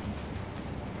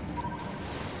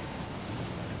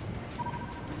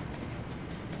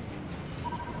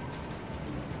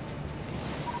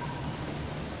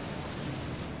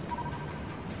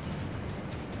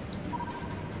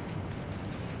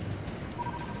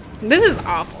 This is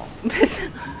awful.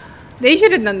 They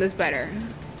should have done this better,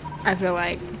 I feel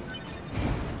like.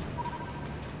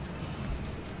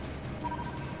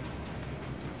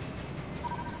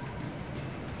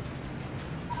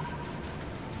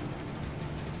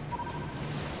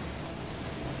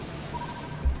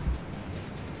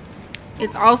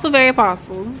 It's also very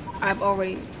possible I've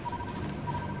already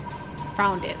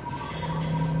found it.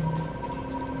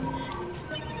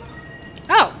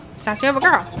 Oh, Statue of a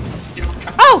girl.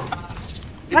 Oh!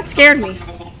 That scared me.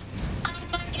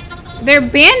 They're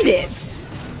bandits.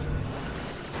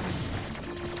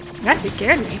 That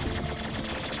scared me.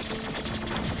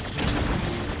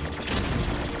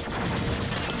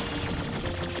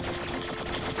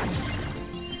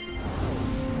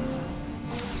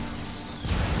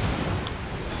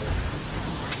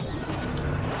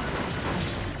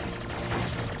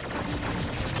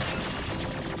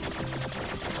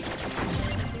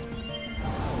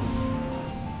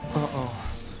 Uh-oh.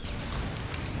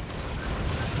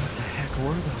 What the heck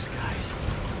were those guys?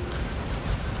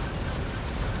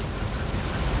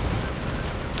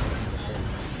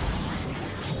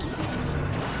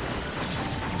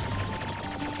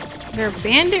 They're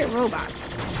bandit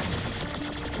robots.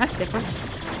 That's different.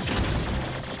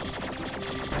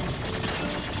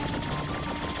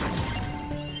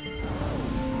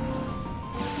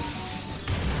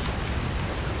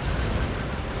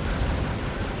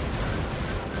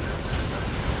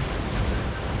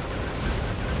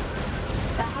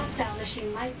 The hostile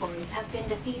machine lifeforms have been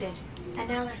defeated.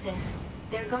 Analysis.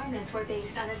 Their garments were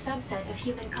based on a subset of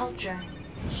human culture.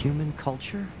 Human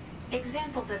culture?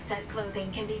 Examples of said clothing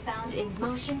can be found in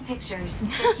motion pictures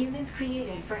that humans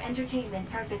created for entertainment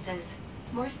purposes.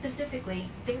 More specifically,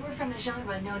 they were from a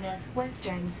genre known as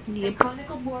Westerns that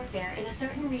chronicled warfare in a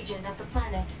certain region of the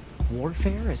planet.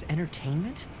 Warfare as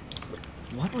entertainment?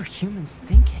 What were humans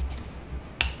thinking?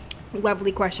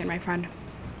 Lovely question, my friend.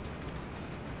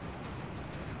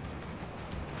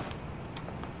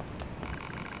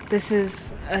 This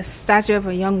is a statue of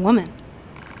a young woman.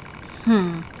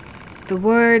 The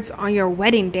words on your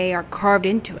wedding day are carved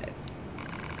into it.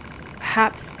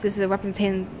 Perhaps this is a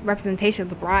representation of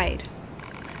the bride.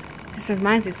 This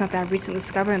reminds me of something I recently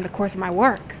discovered in the course of my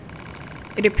work.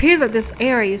 It appears that this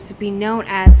area used to be known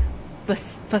as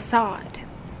Facade.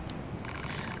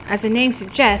 As the name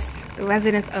suggests, the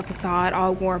residents of Facade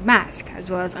all wore masks as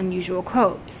well as unusual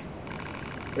clothes.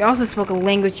 They also spoke a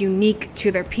language unique to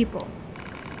their people.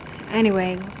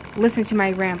 Anyway, listen to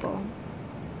my ramble.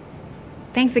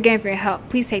 Thanks again for your help.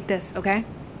 Please take this, okay?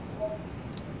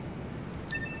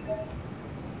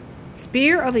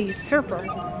 Spear of the Usurper.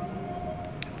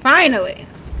 Finally!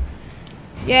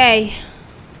 Yay.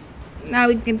 Now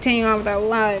we can continue on with our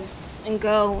lives and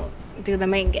go do the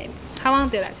main game. How long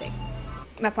did that take?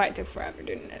 That probably took forever,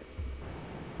 didn't it?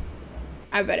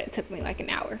 I bet it took me like an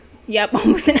hour. Yep,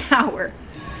 almost an hour.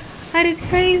 That is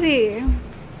crazy.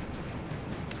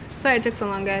 Sorry it took so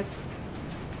long, guys.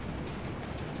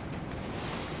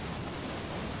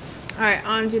 Alright,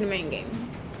 on to the main game.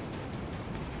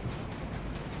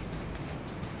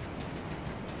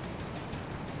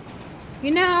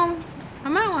 You know, I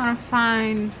might want to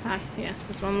find... yes,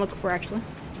 this one I'm looking for, actually.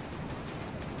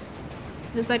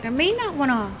 It's like, I may not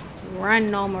want to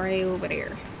run all my way over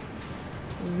there.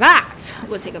 That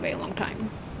would take a very long time.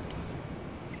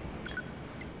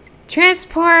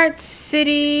 Transport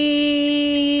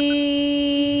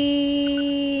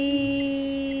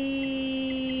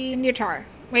city... Near Tar.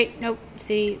 Wait, nope.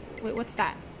 City... Wait, what's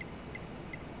that?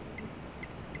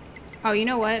 Oh, you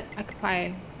know what? I could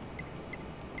probably...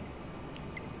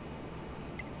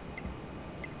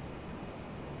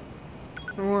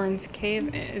 Warren's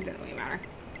Cave? It doesn't really matter.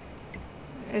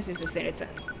 It's just a city.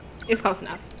 It's close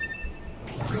enough.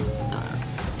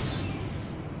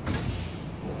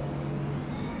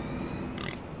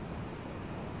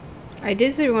 I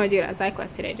did say we were going to do that side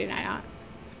quest today, did I not?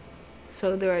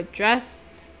 So they're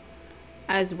dressed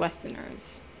as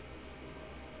Westerners.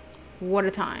 What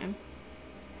a time.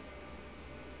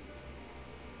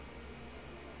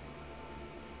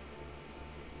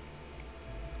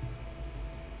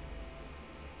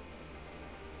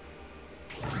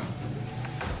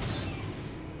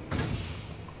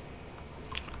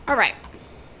 Alright.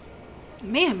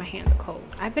 Man, my hands are cold.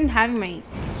 I've been having my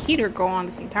heater go on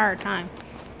this entire time.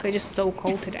 It's just so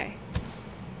cold today.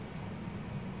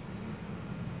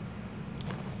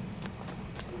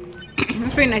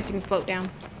 It's pretty nice you can float down.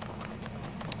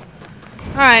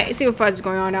 Alright, let's see what fuzz is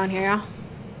going on down here, y'all.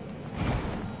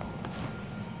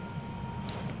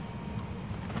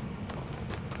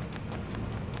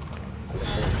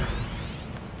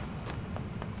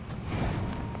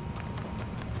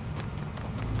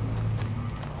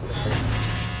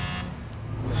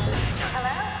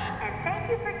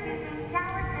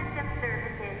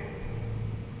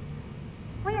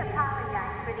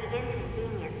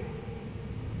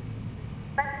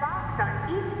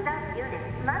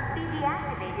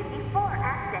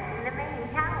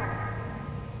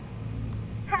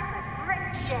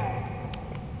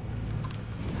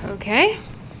 Okay.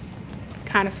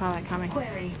 Kind of saw that coming.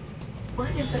 Query. What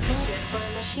is the motive for a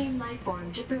machine life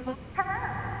form to provide. Hello,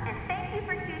 and thank you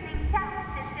for choosing Talent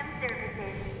System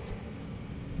Services.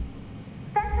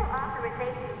 Special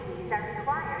authorization keys are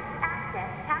required to access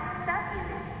Talent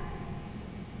subunits.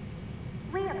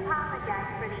 We apologize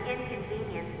for the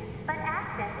inconvenience, but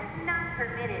access is not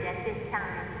permitted at this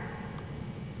time.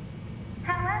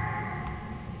 However,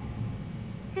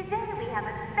 today we have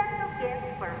a special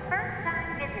gift for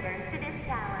first-time visitors to this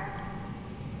tower.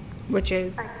 Which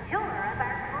is A tour of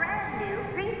our brand new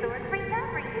resource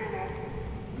recovery unit.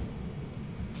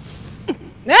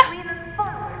 We look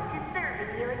forward to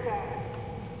serving you again.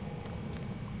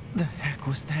 The heck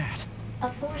was that?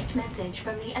 A forced message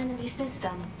from the enemy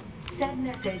system. Said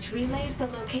message relays the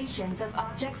locations of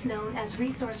objects known as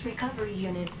resource recovery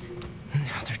units.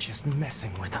 Now they're just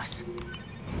messing with us.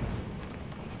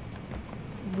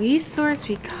 resource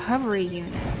recovery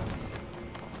units.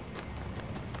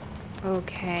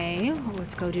 Okay, well,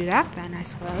 let's go do that then, I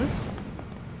suppose.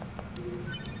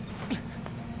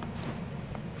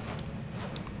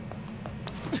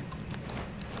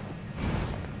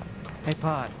 Hey,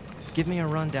 Pod. Give me a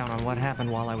rundown on what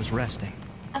happened while I was resting.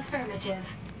 Affirmative.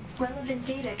 Relevant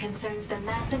data concerns the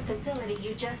massive facility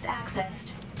you just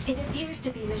accessed. It appears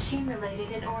to be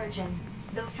machine-related in origin,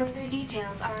 though further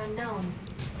details are unknown.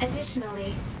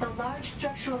 Additionally, the large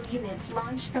structural units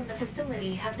launched from the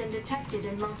facility have been detected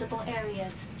in multiple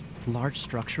areas. Large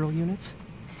structural units?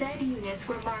 Said units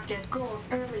were marked as goals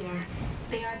earlier.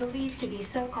 They are believed to be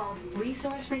so-called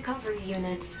resource recovery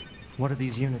units. What do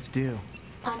these units do?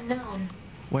 Unknown.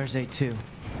 Where's A2?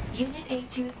 Unit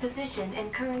A2's position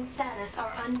and current status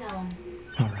are unknown.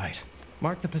 All right.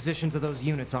 Mark the positions of those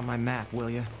units on my map, will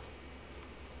you?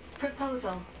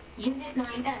 Proposal. Unit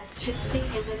 9S should state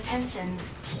his intentions.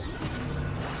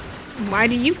 Why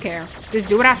do you care? Just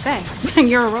do what I say.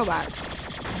 You're a robot.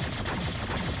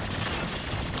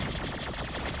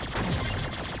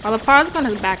 Well, the pod's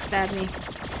gonna backstab me.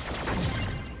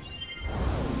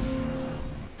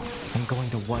 I'm going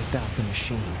to wipe out the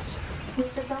machines.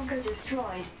 With the bunker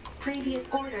destroyed, previous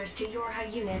orders to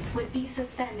Yorha units would be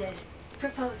suspended.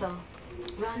 Proposal.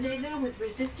 Rendezvous with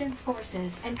resistance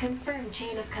forces and confirm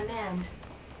chain of command.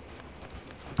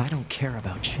 I don't care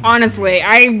about change. Honestly,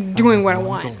 I'm doing what I have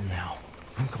one want. goal now.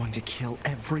 I'm going to kill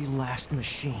every last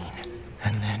machine.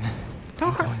 And then Don't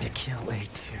I'm hurt- going to kill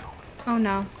A2. Oh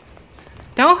no.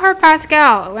 Don't hurt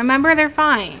Pascal. Remember, they're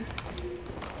fine.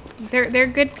 They're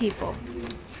good people.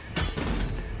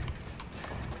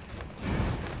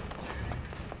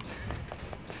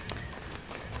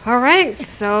 Alright,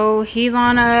 so he's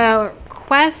on a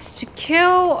quest to kill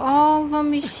all the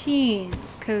machines.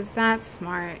 Because that's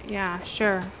smart. Yeah,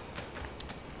 sure.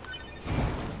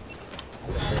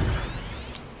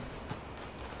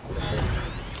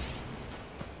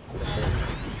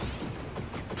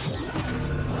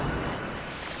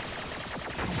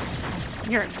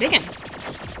 You're digging.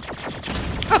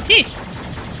 Oh, sheesh.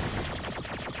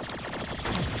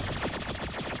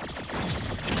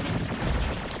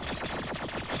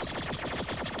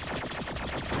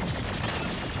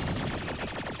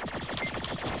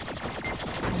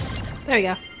 There we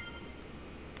go.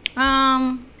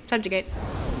 Subjugate.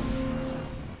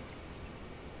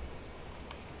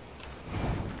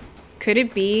 Could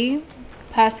it be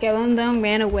Pascal and them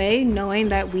ran away knowing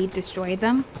that we destroyed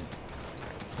them?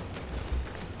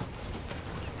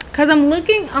 Cause I'm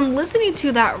listening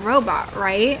to that robot,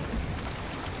 right?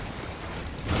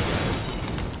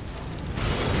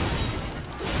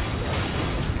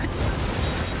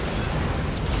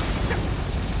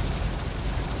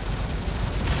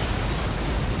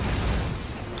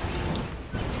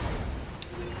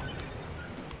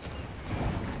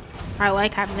 I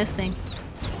like having this thing.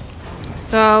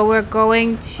 So we're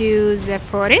going to the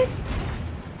forest.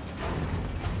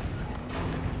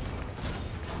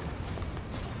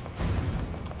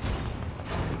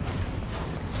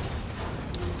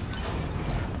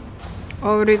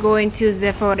 Or we're going to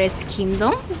the forest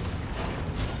kingdom.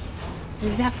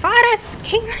 The forest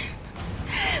kingdom.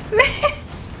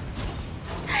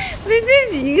 This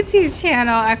is YouTube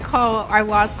channel I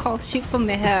was called Shoot from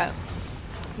the Hip.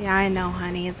 Yeah, I know,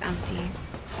 honey. It's empty.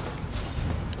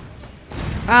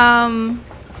 And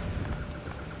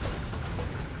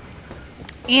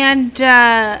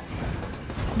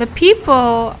the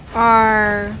people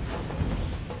are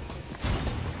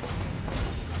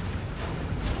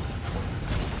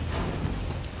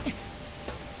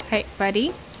hey,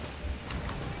 buddy.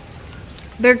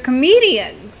 They're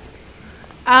comedians.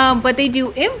 But they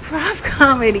do improv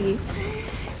comedy.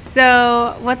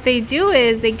 So what they do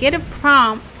is they get a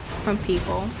prompt from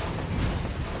people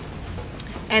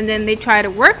and then they try to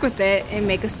work with it and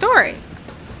make a story.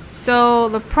 So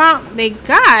the prompt they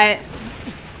got,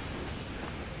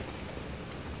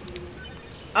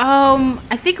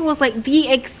 I think it was like the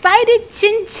excited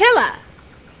chinchilla.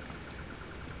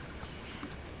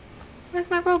 Where's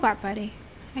my robot buddy?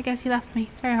 I guess he left me.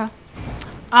 Very well.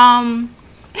 And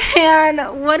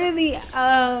one of the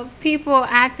people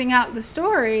acting out the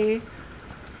story,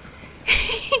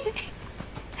 he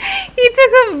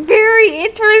took a very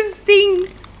interesting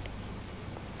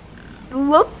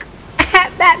look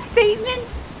at that statement,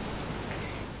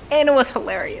 and it was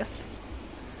hilarious.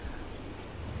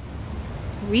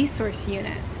 Resource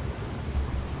unit.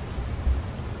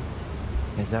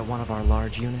 Is that one of our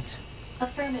large units?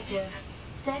 Affirmative.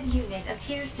 Said unit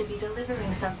appears to be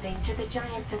delivering something to the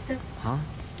giant facility. Huh?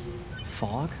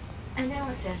 Fog?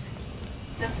 Analysis.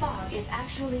 The fog is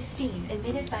actually steam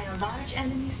emitted by a large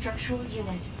enemy structural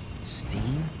unit.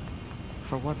 Steam?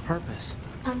 For what purpose?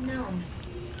 Unknown.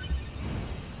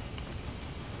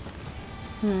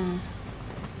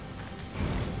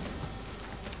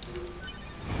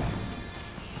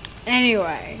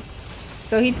 Anyway,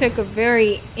 so he took a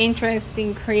very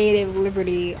interesting creative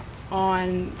liberty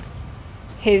on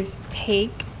his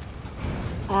take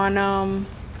on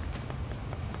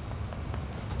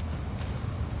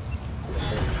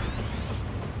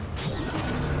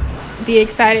the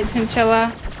excited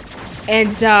chinchilla,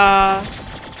 and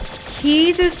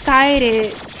he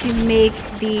decided to make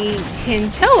the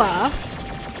chinchilla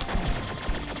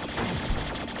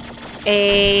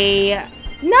a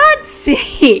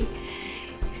Nazi,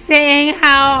 saying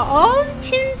how all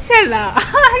chinchilla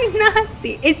are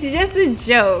Nazi. It's just a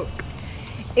joke.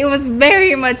 It was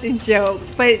very much a joke,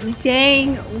 but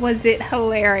dang, was it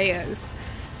hilarious.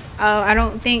 I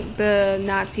don't think the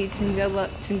Nazi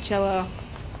chinchilla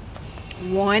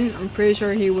won. I'm pretty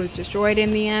sure he was destroyed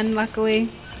in the end, luckily.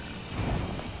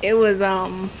 It was,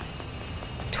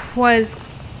 'twas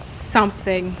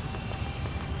something.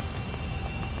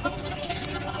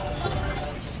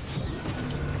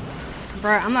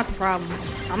 Bruh, I'm not the problem.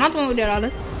 I'm not the one who did all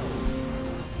this.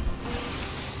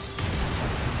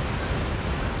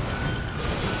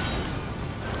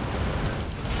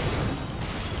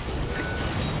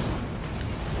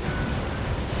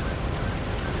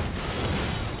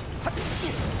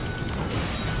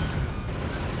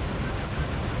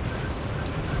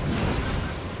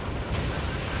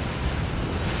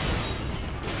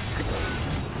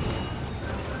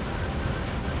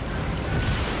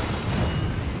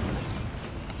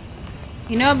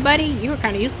 You know, buddy, you were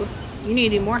kind of useless. You need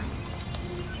to do more.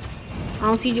 I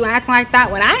don't see you acting like that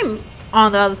when I'm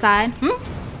on the other side.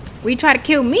 We try to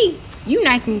kill me, you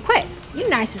nice and quick. You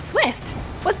nice and swift.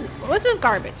 What's this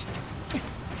garbage?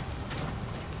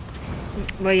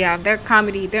 But yeah, their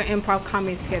improv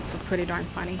comedy skits are pretty darn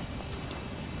funny.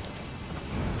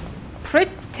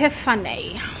 Pretty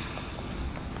funny.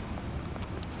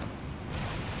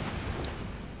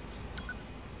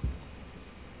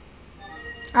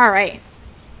 All right.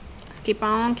 Keep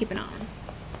on keeping on.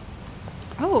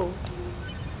 Oh.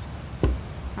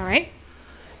 All right.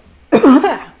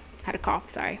 Had a cough,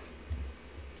 sorry.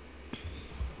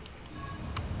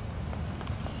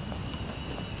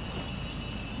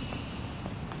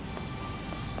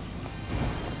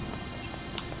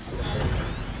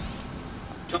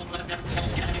 Don't let them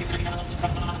take anything else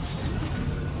from us.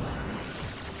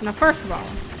 Now, first of all,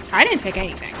 I didn't take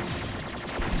anything.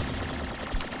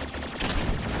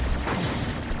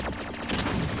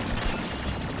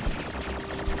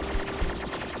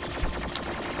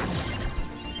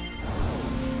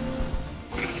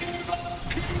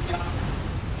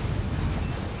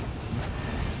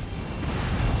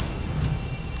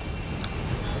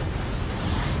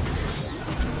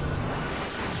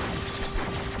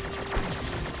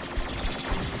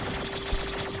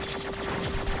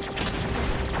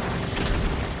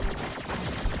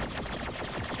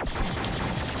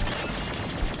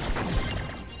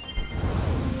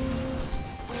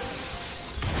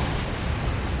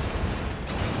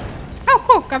 Oh,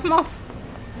 cool. Got them off.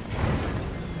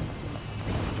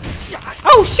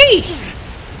 Oh, sheesh.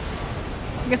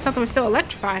 I guess something was still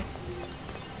electrified.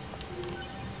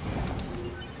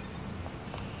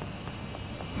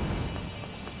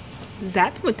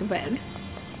 That went to bed.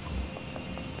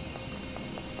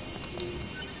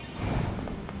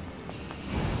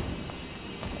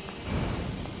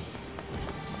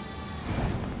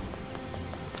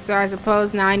 So I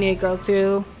suppose now I need to go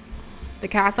through the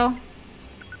castle.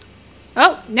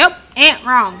 Oh, nope.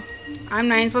 Wrong. I'm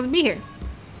not even supposed to be here.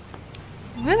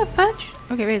 Where the fudge?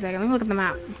 Okay, wait a second. Let me look at the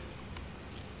map.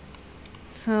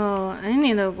 So, I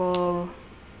need to go...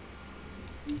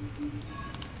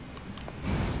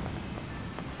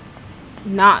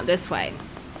 Not this way.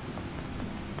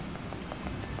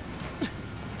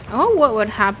 Oh, what would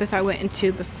happen if I went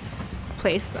into the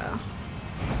place though?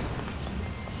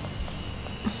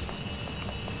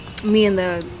 Me and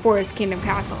the Forest Kingdom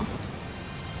Castle.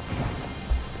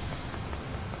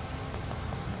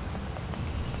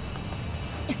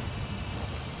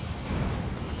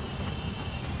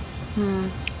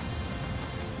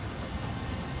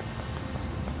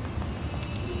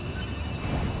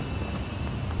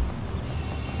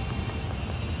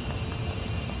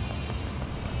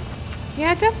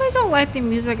 Yeah, I definitely don't like the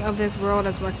music of this world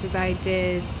as much as I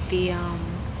did the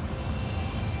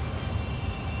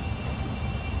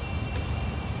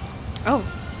Oh.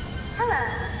 Hello.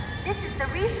 This is the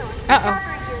resource Uh-oh.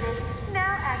 recovery unit.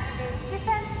 Now activating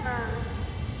defense mode.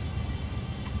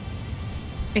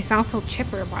 It sounds so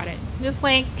chipper about it. Just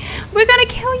like, we're gonna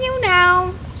kill you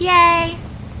now. Yay.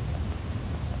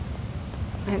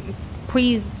 And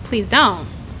please don't.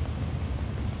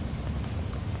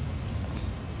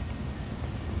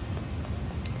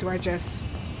 Do I just...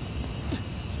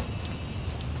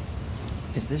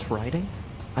 Is this writing?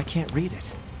 I can't read it.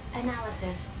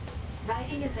 Analysis.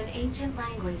 Writing is an ancient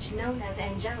language known as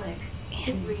angelic.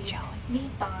 It reads,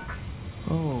 meat box.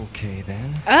 Okay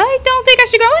then. I don't think I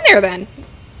should go in there then.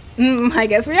 I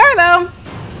guess we are though.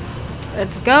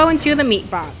 Let's go into the meat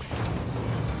box.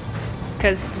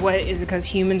 Because what is it? Because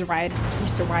humans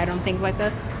used to ride on things like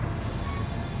this.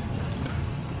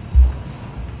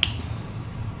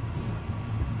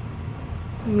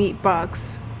 Meat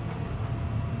box.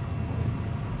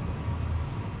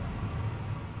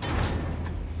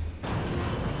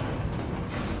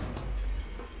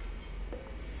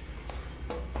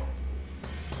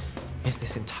 Is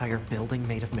this entire building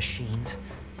made of machines?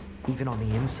 Even on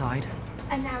the inside?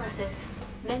 Analysis.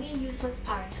 Many useless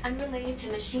parts unrelated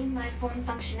to machine lifeform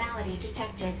functionality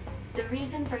detected. The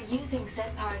reason for using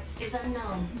said parts is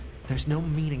unknown. There's no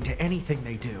meaning to anything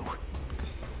they do.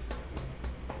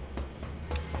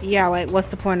 Yeah, like, what's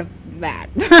the point of that?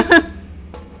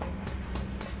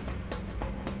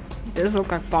 This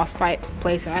looks like boss fight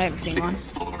place I haven't seen one.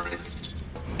 This forest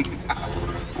is our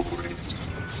forest.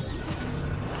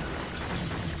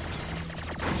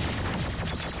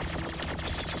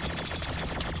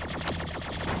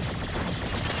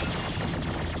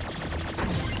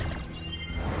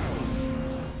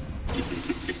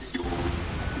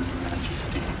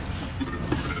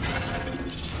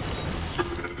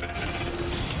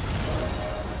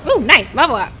 Ooh, nice,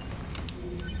 level up.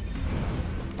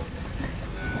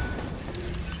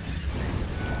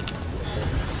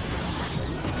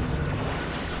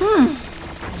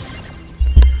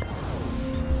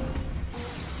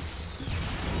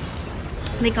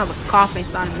 I think I have a cough and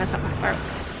starting to mess up my throat.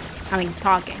 I mean,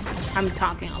 talking. I'm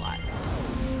talking a lot.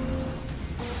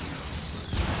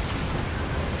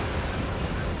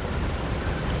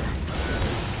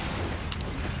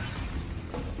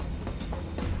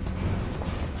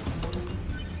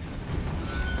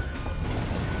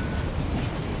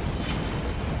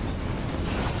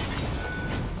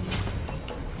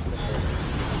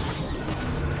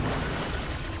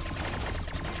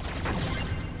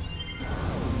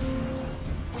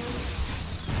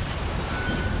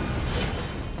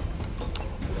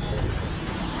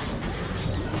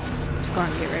 Just go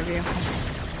and get rid of you.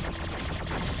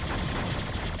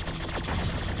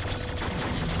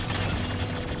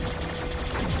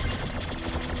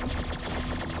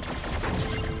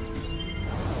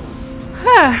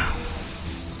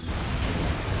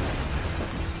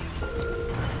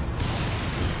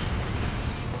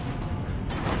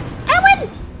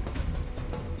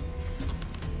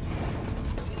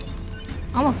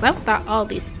 Almost left without all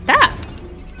this stuff.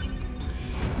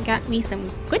 Got me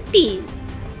some goodies.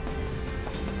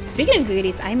 Speaking of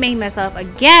goodies, I made myself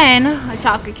again a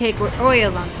chocolate cake with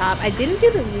Oreos on top. I didn't do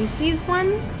the Reese's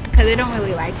one because I don't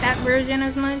really like that version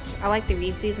as much. I like the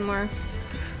Reese's more.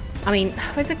 I mean,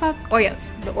 what's it called?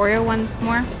 Oreos. The Oreo ones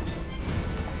more.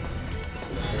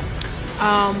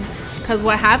 Because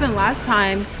what happened last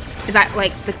time is that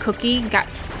like the cookie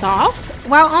got soft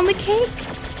while on the cake.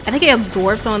 I think it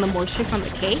absorbed some of the moisture from the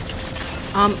cake.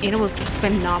 And it was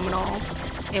phenomenal.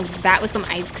 And that with some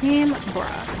ice cream,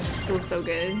 bruh, it was so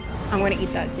good. I'm gonna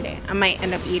eat that today. I might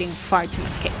end up eating far too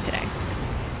much cake today.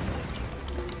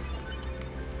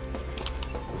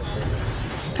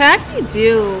 I actually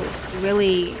do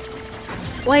really,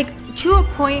 like, to a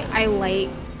point I like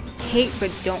cake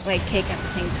but don't like cake at the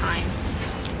same time.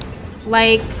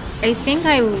 Like, I think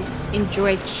I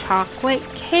enjoy chocolate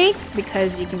cake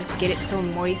because you can just get it so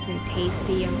moist and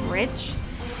tasty and rich.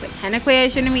 But technically I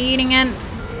shouldn't be eating it.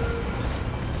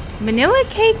 Vanilla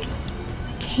cake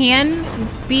can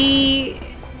be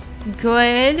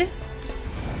good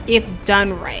if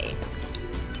done right.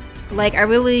 Like, I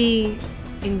really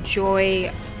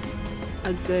enjoy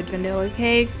a good vanilla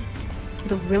cake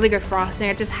with a really good frosting.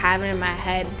 I just have it in my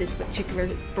head, this particular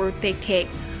birthday cake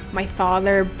my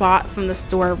father bought from the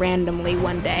store randomly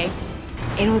one day,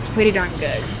 and it was pretty darn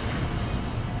good.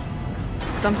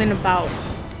 Something about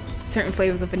certain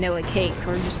flavors of vanilla cakes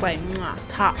are just like mwah,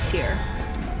 top tier.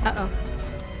 Uh-oh.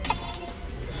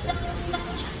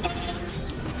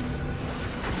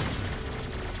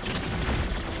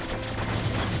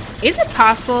 Is it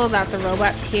possible that the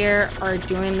robots here are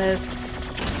doing this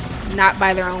not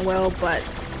by their own will, but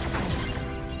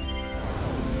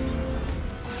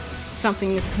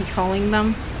something is controlling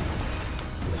them?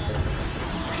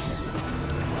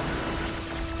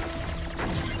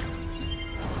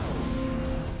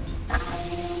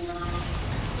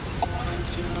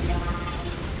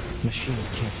 Machines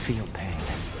can't feel pain.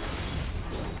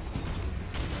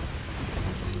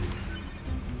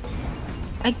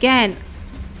 Again,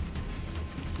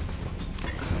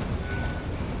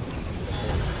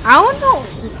 I don't know.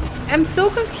 I'm so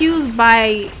confused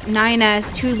by 9S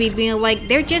 2B being like,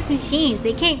 they're just machines.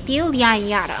 They can't feel yada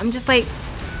yada. I'm just like,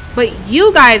 but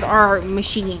you guys are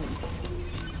machines.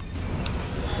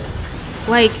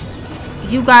 Like,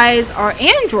 you guys are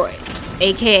androids,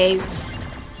 aka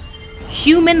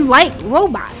human-like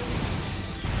robots.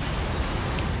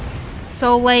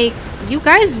 So, like, you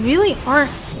guys really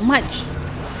aren't much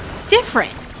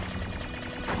different.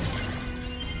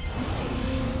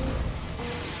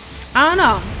 I don't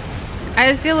know. I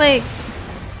just feel like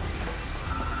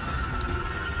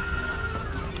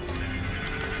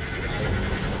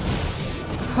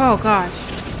oh gosh.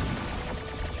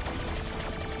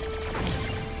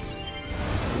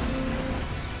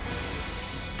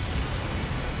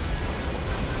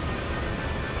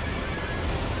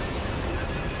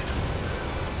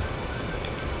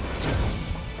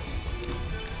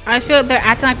 I just feel like they're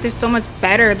acting like they're so much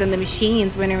better than the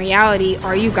machines, when in reality,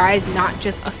 are you guys not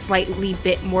just a slightly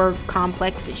bit more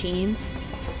complex machine?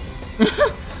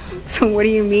 So what do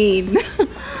you mean?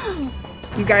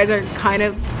 You guys are kind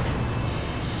of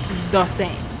the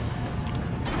same.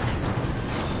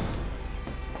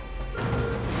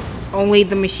 Only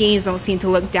the machines don't seem to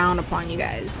look down upon you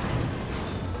guys.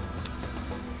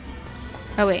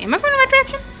 Oh wait, am I going in the right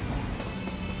direction?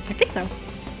 I think so.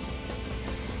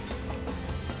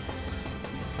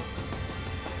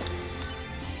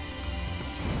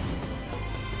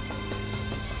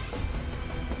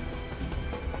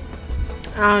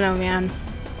 I don't know, man.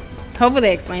 Hopefully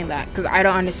they explain that, because I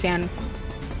don't understand.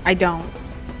 I don't.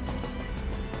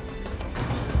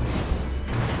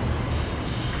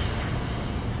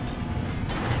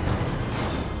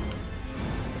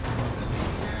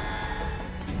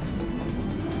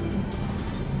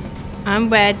 I'm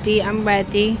ready. I'm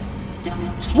ready.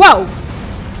 Whoa!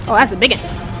 Oh, that's a big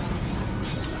one.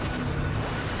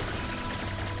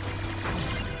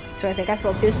 So I think I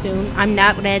spoke too soon. I'm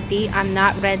not ready. I'm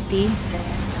not ready.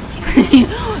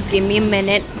 Give me a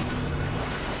minute.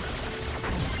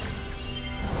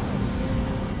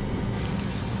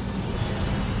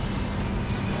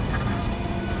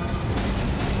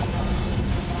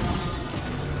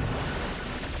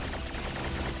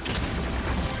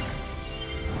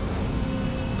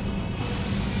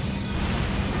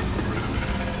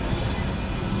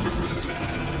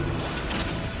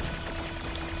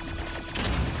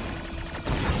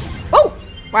 Oh!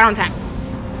 Right on time.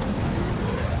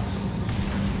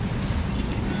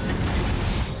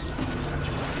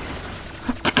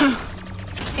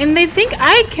 And they think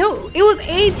I killed. It was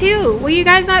A2. Were you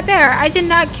guys not there? I did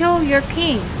not kill your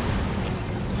king.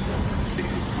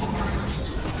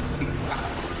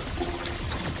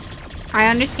 I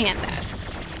understand that.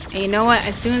 And you know what?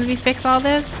 As soon as we fix all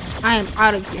this, I am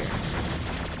out of here.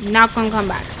 Not gonna come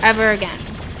back ever again.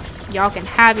 Y'all can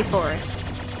have your forest.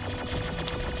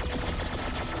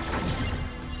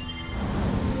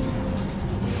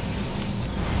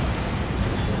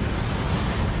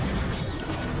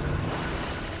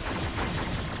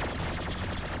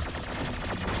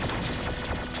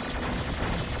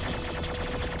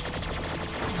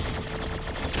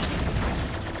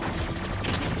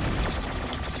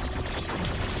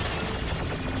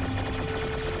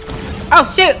 Oh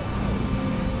shoot!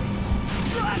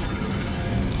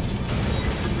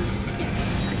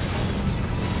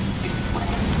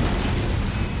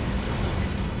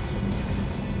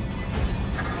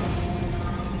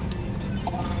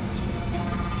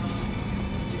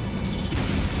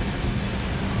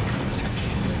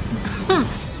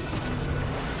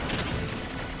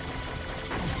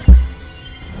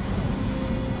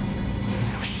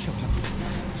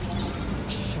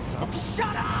 Shut up!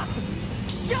 Shut up!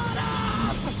 Shut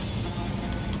up!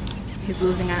 He's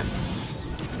losing it.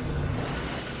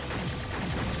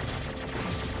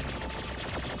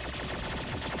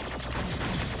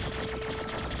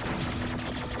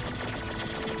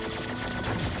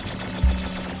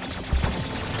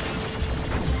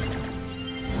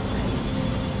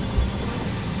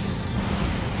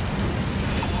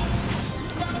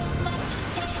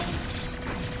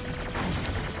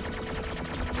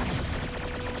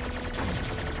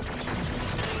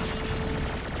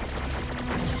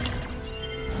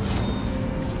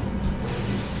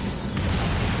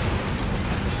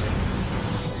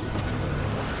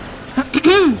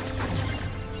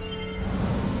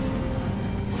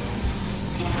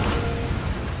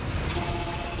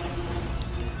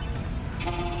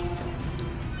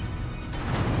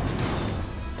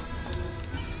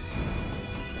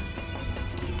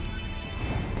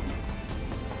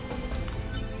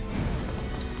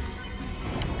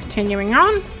 Continuing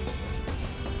on.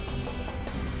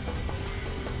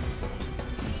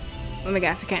 Oh my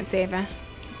gosh, I can't save it.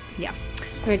 Yeah.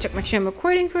 I'm gonna check my stream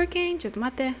recording's working. Just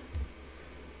mate.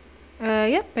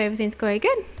 Yep, everything's going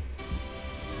good.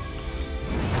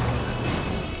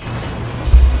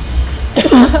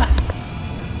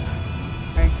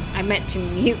 I meant to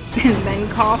mute and then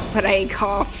cough, but I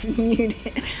coughed and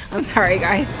muted. I'm sorry,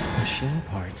 guys. Machine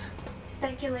parts.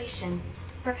 Speculation.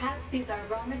 Perhaps these are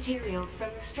raw materials from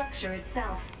the structure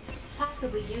itself,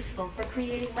 possibly useful for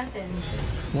creating weapons.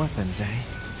 Weapons, eh?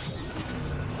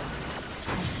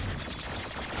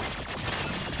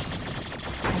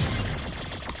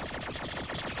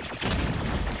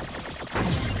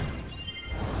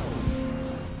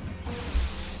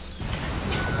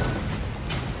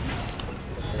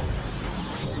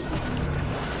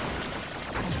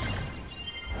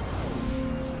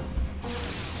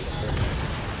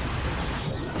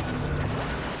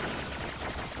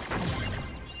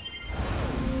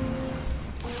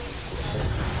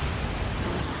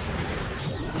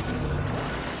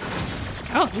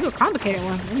 Oh, you a complicated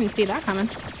one. I didn't see that coming.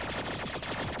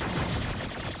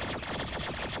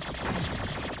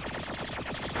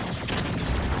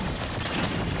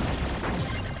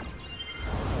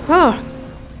 Oh.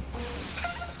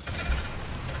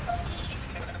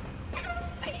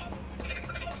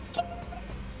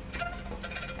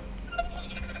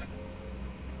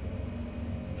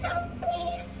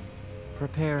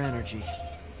 Prepare energy.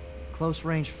 Close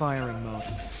range firing mode.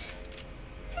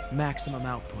 Maximum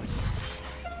output.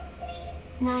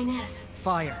 9S.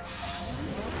 Fire.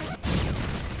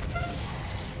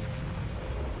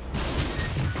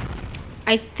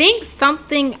 I think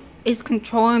something is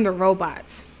controlling the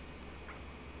robots.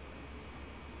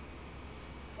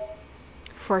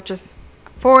 Forest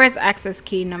access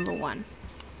key number 1.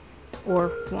 Or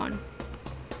 1.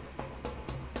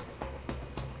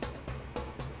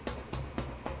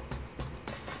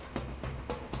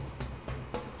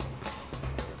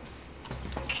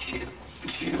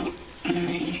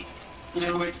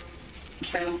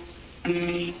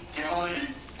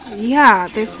 Yeah,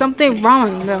 there's something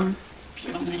wrong with them.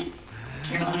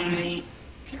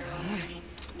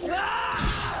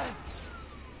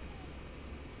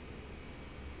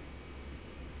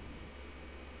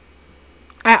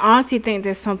 I honestly think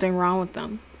there's something wrong with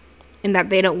them and that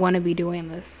they don't want to be doing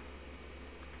this.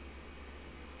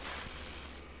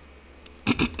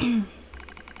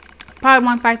 Pod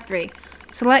 153.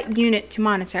 Select unit to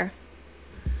monitor.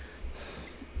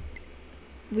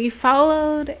 We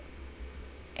followed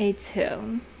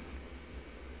A2.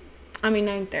 I mean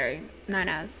 930.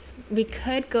 9S. We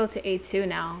could go to A2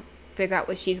 now. Figure out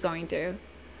what she's going through.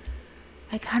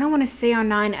 I kind of want to stay on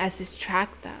 9S's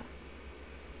track though.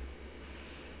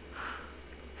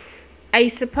 I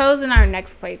suppose in our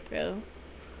next playthrough,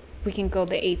 we can go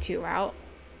the A2 route.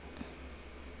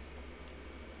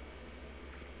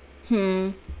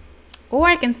 Or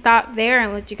I can stop there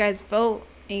and let you guys vote,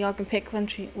 and y'all can pick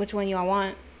which one y'all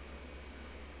want.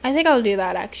 I think I'll do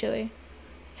that actually.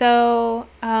 So,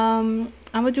 I'm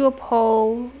gonna do a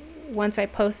poll once I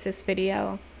post this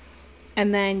video,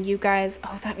 and then you guys.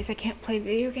 Oh, that means I can't play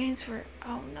video games for.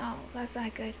 Oh no, that's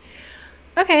not good.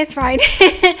 Okay, it's fine.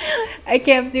 I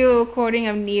can't do a recording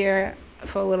of Nier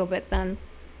for a little bit then.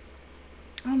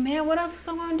 Oh man, what else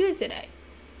am I gonna do today?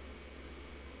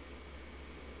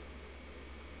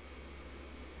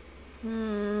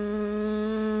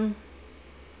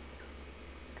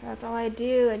 That's all I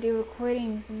do. I do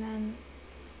recordings and then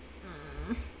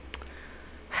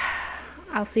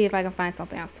I'll see if I can find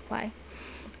something else to play.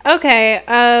 Okay,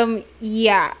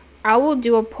 yeah. I will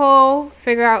do a poll,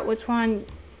 figure out which one.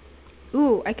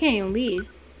 Ooh, I can't even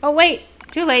leave. Oh wait,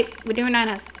 too late. We're doing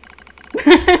 9S.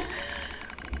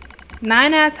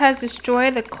 9S has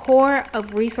destroyed the core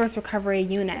of resource recovery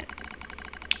unit.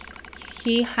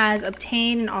 He has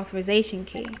obtained an authorization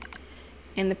key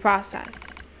in the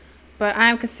process, but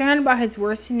I am concerned about his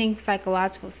worsening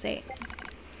psychological state.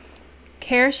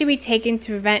 Care should be taken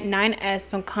to prevent 9S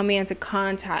from coming into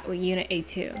contact with Unit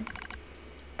A2.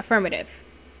 Affirmative.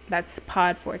 That's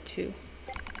Pod 42.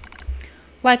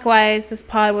 Likewise, this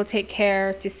pod will take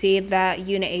care to see that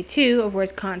Unit A2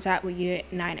 avoids contact with Unit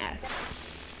 9S.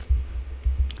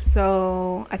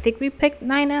 So, I think we picked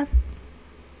 9S.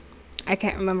 I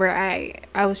can't remember.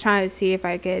 I was trying to see if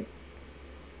I could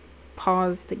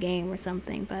pause the game or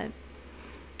something, but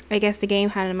I guess the game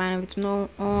had a mind of its own.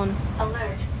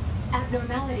 Alert.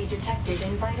 Abnormality detected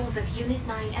in vitals of Unit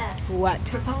 9S. What?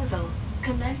 Proposal.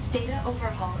 Commence data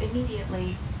overhaul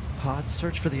immediately. Pod,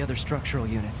 search for the other structural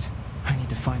units. I need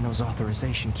to find those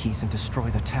authorization keys and destroy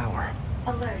the tower.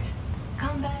 Alert.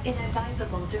 Combat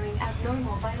inadvisable during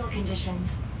abnormal vital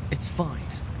conditions. It's fine.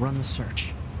 Run the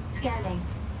search. Scanning.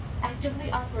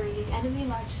 Actively operating enemy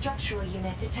large structural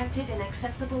unit detected in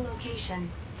accessible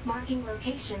location. Marking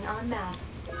location on map.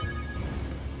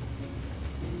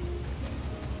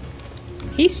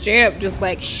 He straight up just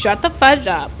like, shut the fudge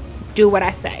up. Do what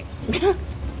I say.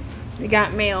 We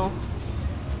got mail.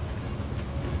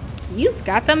 You've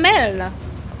got the mail.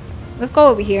 Let's go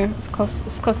over here. It's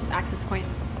closest access point.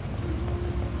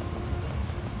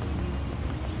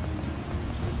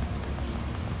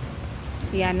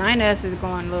 Yeah, 9S is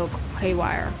going a little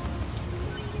haywire.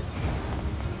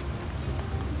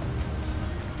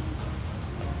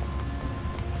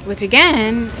 Which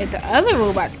again, if the other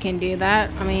robots can do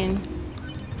that, I mean,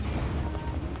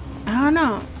 I don't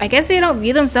know. I guess they don't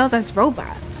view themselves as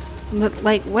robots. But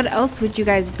like, what else would you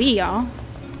guys be, y'all?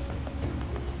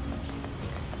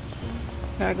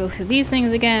 Gotta go through these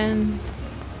things again.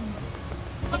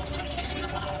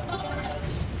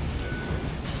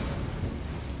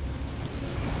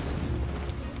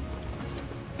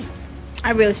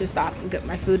 I really should stop and get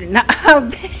my food and not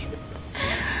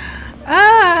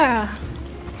Ah,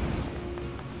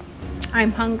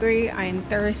 I'm hungry. I'm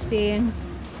thirsty.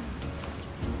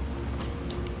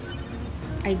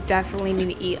 I definitely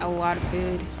need to eat a lot of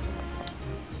food.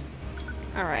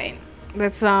 All right,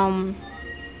 let's see.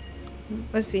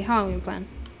 How long we plan?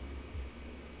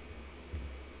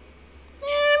 Yeah,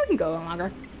 we can go a little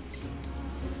longer.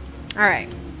 All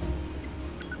right.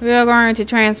 We are going to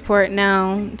transport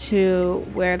now to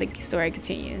where the story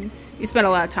continues. We spent a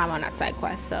lot of time on that side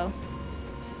quest, so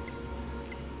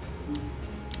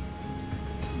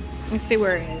let's see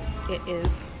where it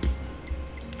is.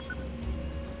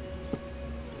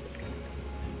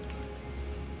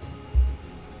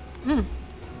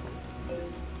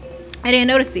 I didn't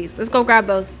notice these. Let's go grab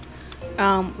those.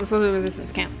 Let's go to the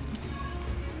resistance camp.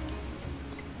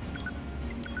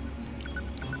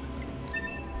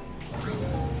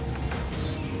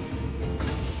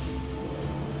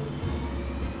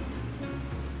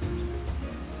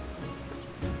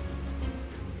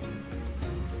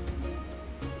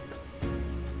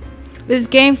 This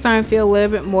game's starting to feel a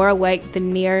little bit more like the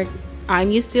Nier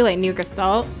I'm used to, like Nier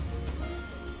Gestalt.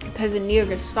 Because in Nier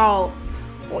Gestalt,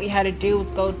 what you had to do was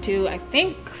go to, I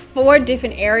think, 4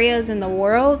 different areas in the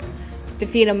world,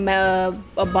 defeat a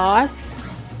boss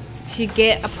to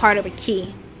get a part of a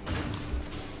key.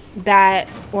 That,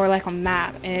 or like a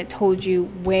map, and it told you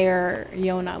where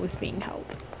Yona was being held.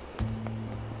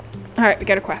 Alright, we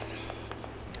got a quest.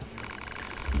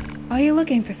 Are you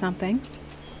looking for something?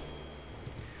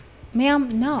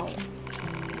 Ma'am, no.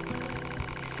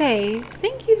 Say,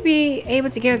 think you'd be able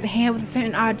to give us a hand with a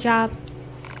certain odd job?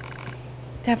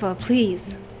 Devil,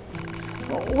 please.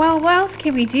 Well, what else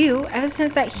can we do? Ever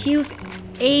since that huge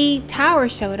A tower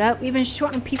showed up, we've been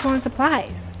short on people and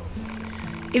supplies.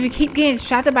 If we keep getting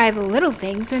distracted by the little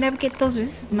things, we'll never get those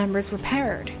resistance members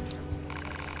repaired.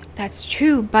 That's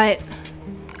true, but...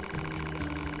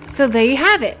 So there you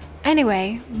have it.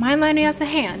 Anyway, mind lending us a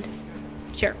hand?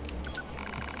 Sure.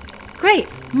 Great,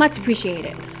 much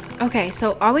appreciated. Okay,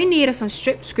 so all we need are some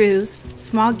stripped screws,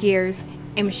 small gears,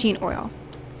 and machine oil.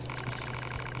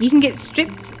 You can get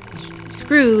stripped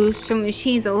screws from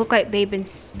machines that look like they've been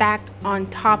stacked on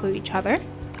top of each other.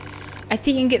 I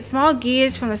think you can get small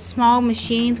gears from the small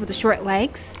machines with the short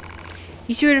legs.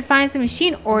 You should be able to find some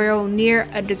machine oil near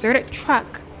a deserted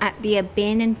truck at the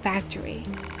abandoned factory.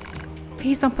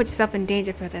 Please don't put yourself in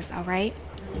danger for this, alright?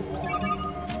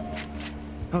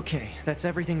 Okay, that's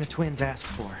everything the twins asked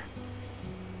for.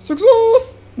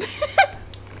 Success!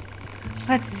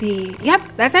 Let's see. Yep,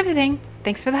 that's everything.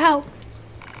 Thanks for the help.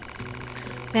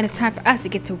 Then it's time for us to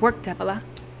get to work, Devila.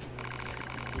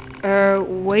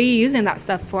 What are you using that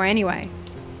stuff for anyway?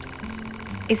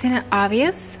 Isn't it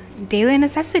obvious? Daily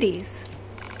necessities.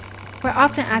 We're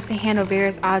often asked to handle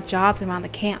various odd jobs around the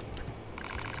camp.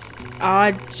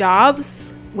 Odd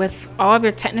jobs? With all of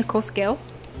your technical skill?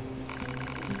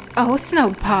 Oh, it's no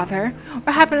bother.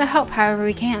 We're happy to help however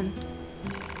we can.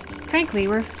 Frankly,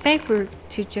 we're thankful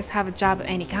to just have a job of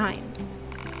any kind.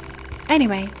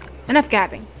 Anyway, enough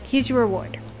gabbing. Here's your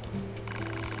reward.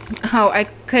 Oh, I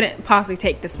couldn't possibly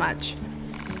take this much.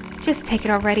 Just take it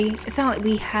already. It's not like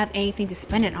we have anything to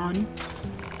spend it on.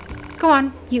 Go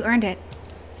on, you earned it.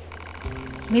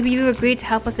 Maybe you'll agree to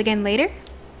help us again later?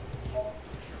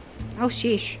 Oh,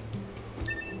 sheesh.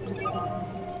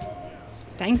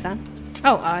 Dang, son.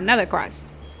 Oh, another cross.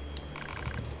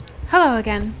 Hello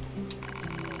again.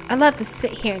 I'd love to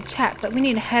sit here and chat, but we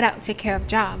need to head out and take care of a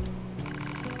job.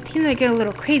 Seems like get a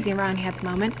little crazy around here at the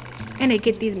moment. And to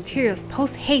get these materials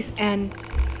post-haste and...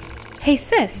 Hey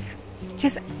sis,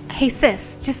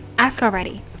 just ask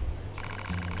already.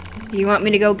 You want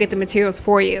me to go get the materials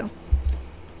for you?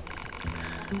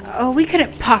 Oh, we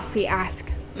couldn't possibly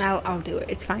ask. I'll do it.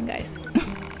 It's fine, guys.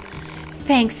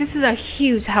 Thanks, this is a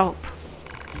huge help.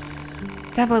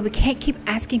 Devil, we can't keep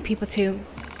asking people to.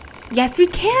 Yes, we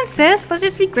can, sis. Let's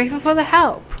just be grateful for the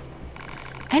help.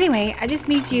 Anyway, I just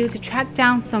need you to track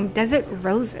down some desert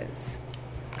roses.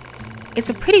 It's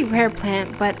a pretty rare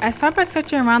plant, but I started by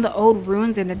searching around the old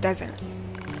ruins in the desert.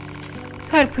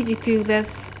 Sorry to put you through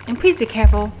this, and please be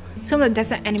careful. Some of the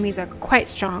desert enemies are quite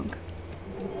strong.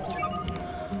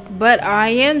 But I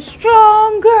am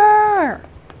stronger!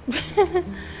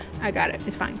 I got it.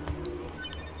 It's fine.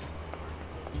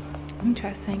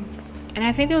 Interesting. And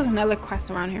I think there was another quest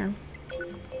around here.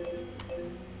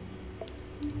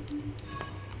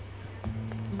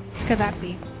 What could that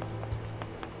be?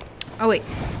 Oh wait.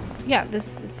 Yeah,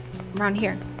 this is around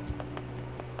here.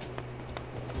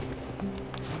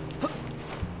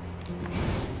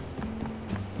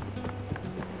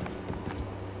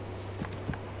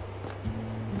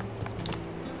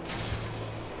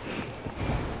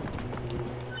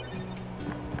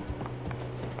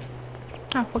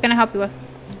 Oh, what can I help you with?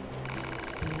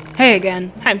 Hey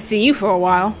again, haven't seen you for a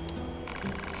while.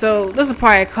 So this will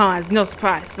probably come as no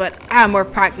surprise, but I have more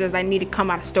packages I need to come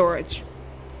out of storage.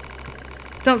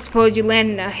 Don't suppose you land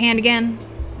in a hand again?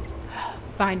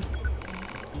 Fine.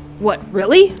 What,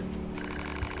 really?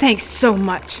 Thanks so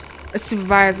much. A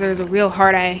supervisor is a real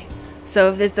hard eye, so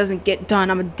if this doesn't get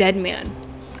done, I'm a dead man.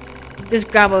 Just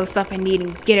grab all the stuff I need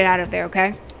and get it out of there,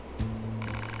 okay?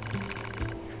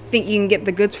 Think you can get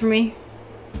the goods for me?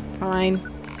 Fine.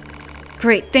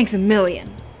 Great, thanks a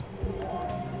million.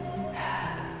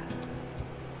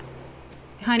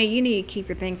 Honey, you need to keep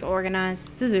your things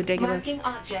organized. This is ridiculous. Marking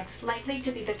objects likely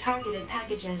to be the targeted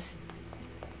packages.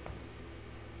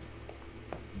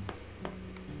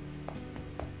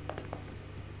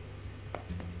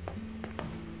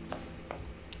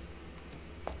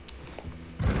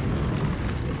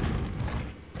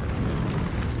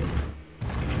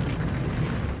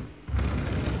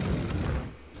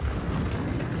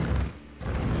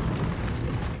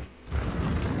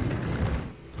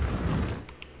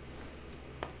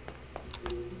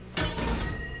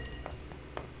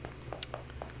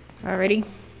 Alrighty.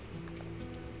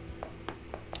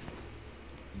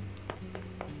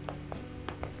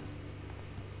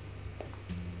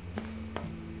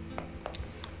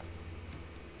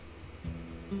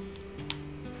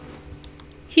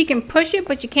 You can push it,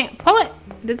 but you can't pull it.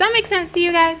 Does that make sense to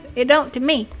you guys? It don't to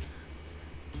me.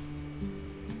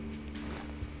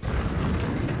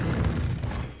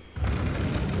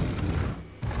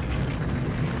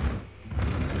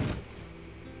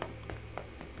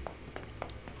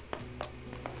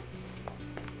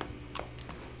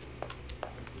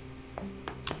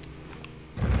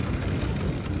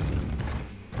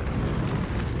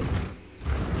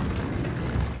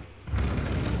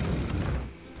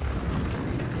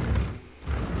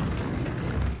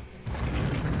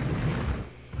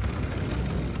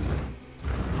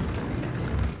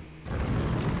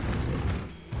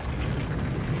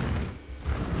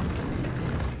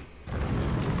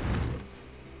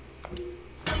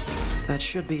 That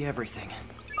should be everything.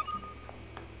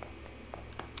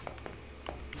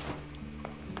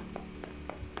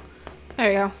 There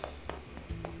we go.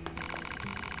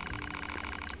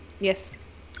 Yes.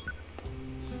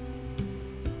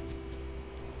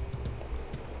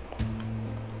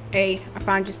 Hey, I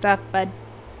found your stuff, bud.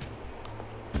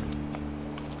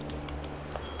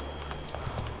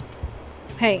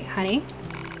 Hey, honey.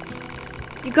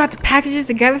 You got the packages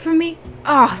together for me?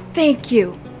 Oh, thank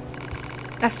you.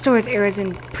 That storage area is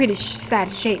in pretty sad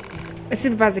shape. The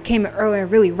supervisor came in earlier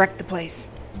and really wrecked the place.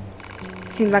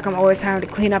 Seems like I'm always having to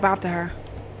clean up after her.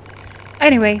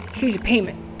 Anyway, here's your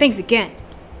payment. Thanks again.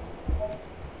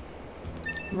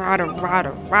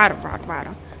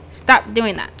 Rada. Stop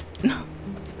doing that.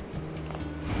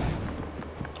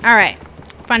 Alright.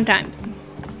 Fun times.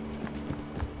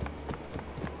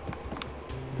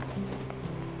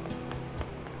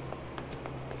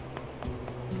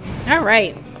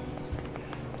 Alright.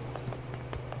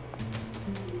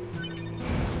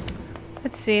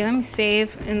 Let's see. Let me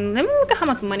save. And let me look at how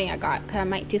much money I got. Because I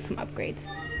might do some upgrades.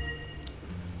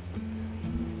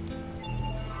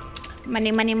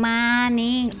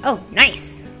 Money. Oh,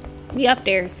 nice. We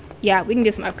upstairs. Yeah, we can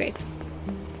do some upgrades.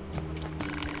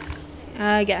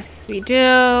 Yes, we do.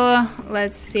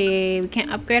 Let's see. We can't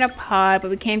upgrade a pod,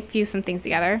 but we can fuse some things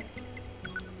together.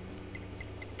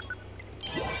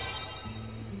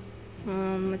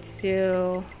 Let's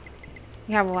do...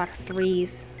 We have a lot of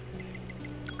 3s.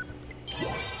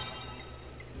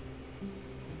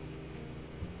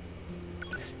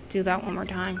 Let's do that one more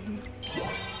time.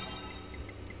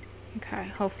 Okay,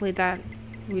 hopefully that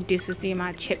reduces the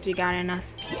amount of chips we got in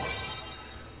us.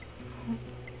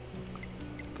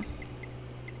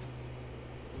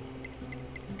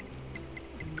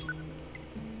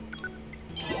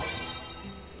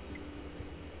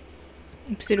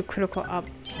 Pseudo-critical up.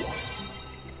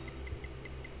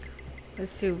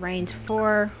 Let's do range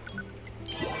 4.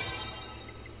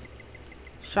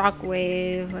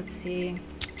 Shockwave, let's see.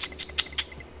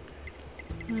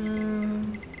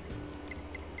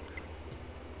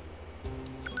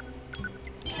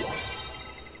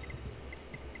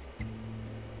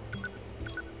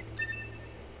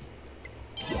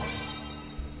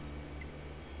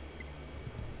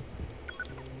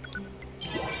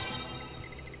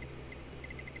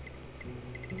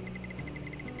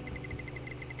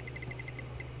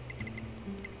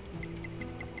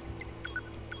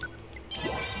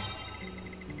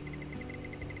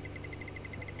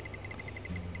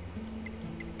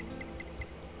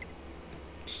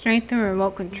 Strengthen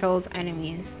remote controls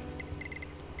enemies.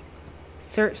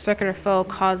 Search circular foe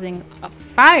causing a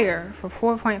fire for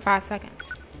 4.5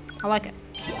 seconds. I like it.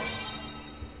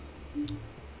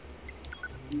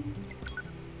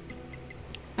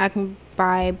 I can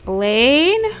buy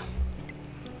blade,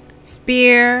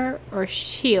 spear, or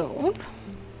shield.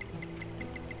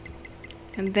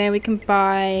 And then we can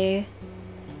buy...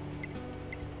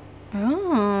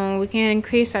 Oh, we can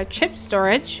increase our chip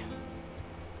storage.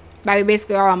 That'd be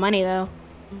basically all our money, though.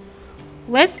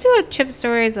 Let's do a chip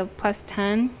storage of plus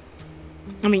 10.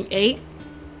 I mean, 8.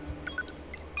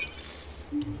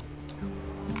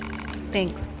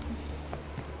 Thanks.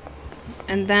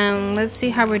 And then let's see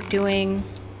how we're doing.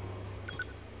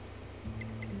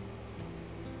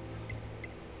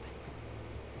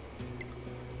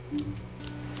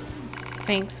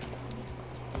 Thanks.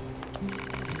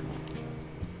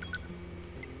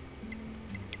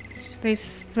 They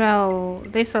sell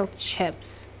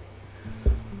chips.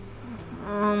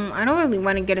 I don't really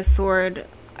want to get a sword,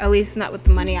 at least not with the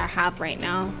money I have right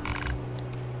now.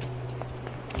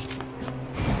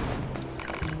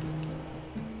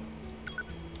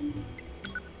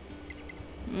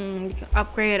 We can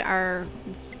upgrade our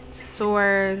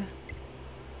sword.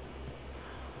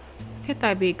 I think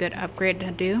that'd be a good upgrade to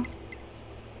do.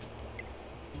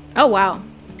 Oh wow.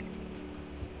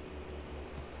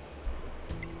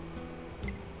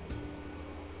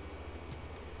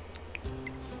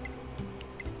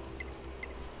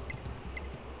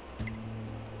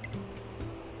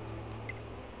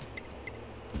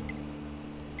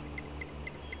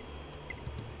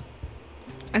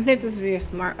 I think this would be a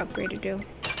smart upgrade to do.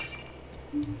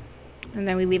 And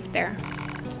then we leave it there.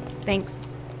 Thanks.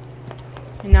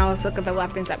 And now let's look at the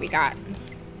weapons that we got.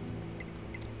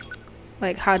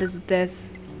 Like, how does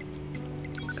this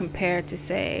compare to,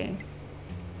 say...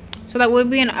 So that would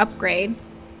be an upgrade.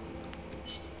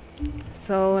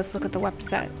 So let's look at the weapon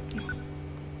set.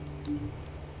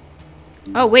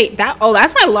 Oh, wait.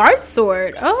 That's my large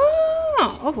sword.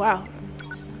 Oh, wow.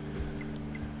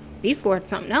 Beast Lord,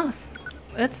 something else.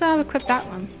 Let's equip that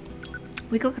one.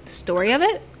 We can look at the story of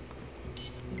it.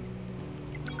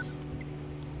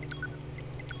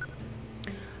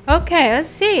 Okay, let's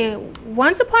see.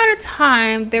 Once upon a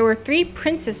time, there were 3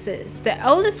 princesses. The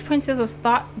eldest princess was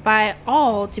thought by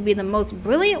all to be the most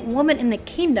brilliant woman in the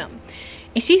kingdom,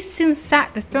 and she soon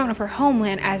sat the throne of her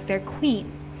homeland as their queen.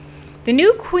 The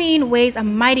new queen weighs a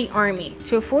mighty army.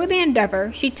 To afford the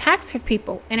endeavor, she taxed her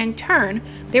people, and in turn,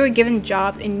 they were given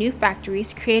jobs in new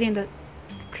factories created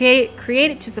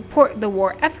to support the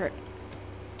war effort.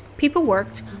 People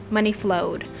worked, money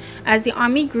flowed. As the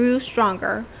army grew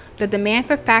stronger, the demand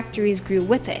for factories grew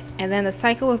with it, and then the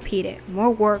cycle repeated.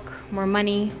 More work, more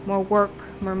money, more work,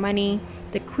 more money.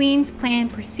 The queen's plan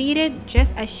proceeded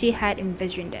just as she had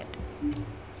envisioned it.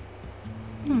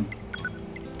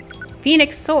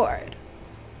 Phoenix soared.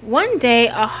 One day,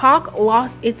 a hawk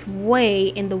lost its way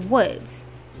in the woods.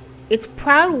 Its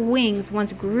proud wings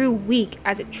once grew weak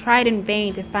as it tried in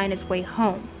vain to find its way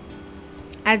home.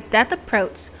 As death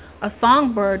approached, a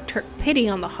songbird took pity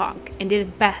on the hawk and did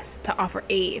its best to offer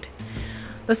aid.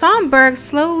 The songbird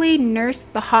slowly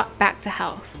nursed the hawk back to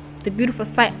health. The beautiful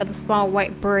sight of the small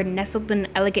white bird nestled in the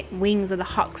elegant wings of the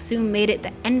hawk soon made it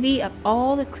the envy of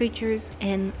all the creatures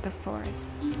in the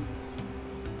forest.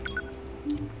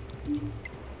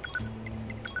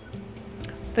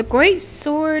 The great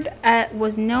sword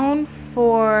was known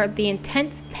for the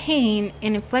intense pain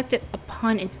it inflicted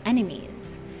upon its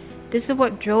enemies. This is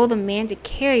what drove the man to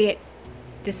carry it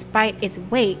despite its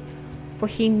weight, for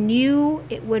he knew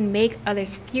it would make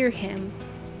others fear him,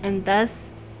 and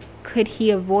thus could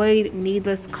he avoid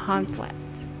needless conflict.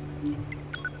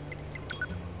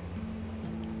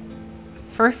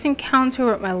 First encounter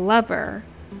with my lover,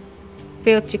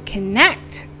 failed to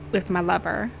connect with my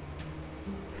lover,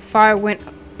 far went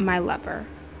my lover,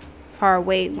 far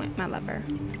away went my lover.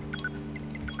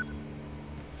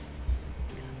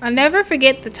 I'll never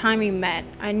forget the time we met.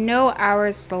 I know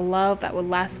ours was the love that would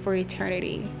last for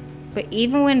eternity. But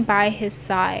even when by his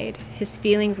side, his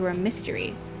feelings were a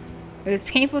mystery. It was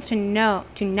painful to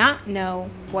not know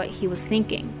what he was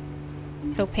thinking.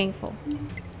 So painful.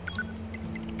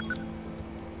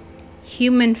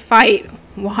 Human fight.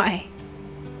 Why?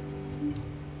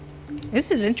 This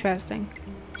is interesting.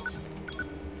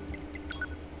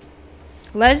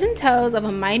 Legend tells of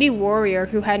a mighty warrior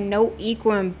who had no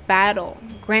equal in battle.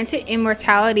 Granted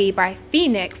immortality by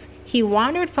Phoenix, he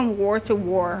wandered from war to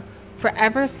war,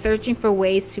 forever searching for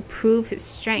ways to prove his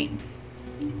strength.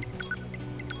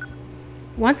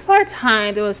 Once upon a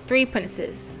time, there was 3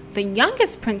 princes. The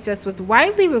youngest princess was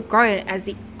widely regarded as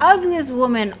the ugliest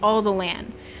woman in all the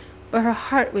land, but her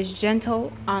heart was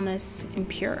gentle, honest, and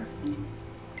pure.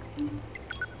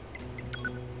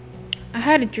 I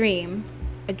had a dream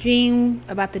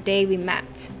about the day we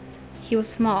met. He was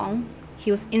small, he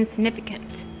was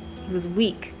insignificant, he was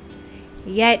weak,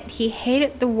 yet he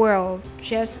hated the world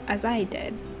just as I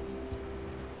did.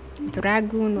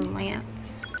 Dragoon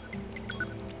Lance.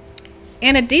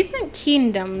 In a distant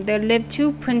kingdom, there lived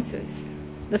 2 princes.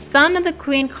 The son of the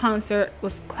queen consort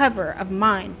was clever of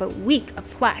mind, but weak of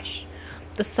flesh.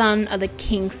 The son of the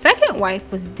king's second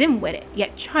wife was dim-witted,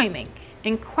 yet charming,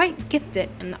 and quite gifted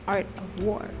in the art of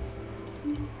war.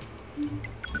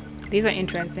 These are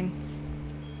interesting.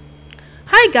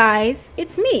 Hi guys,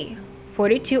 it's me,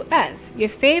 42S, your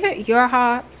favorite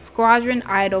Yorha squadron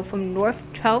idol from North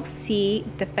 12C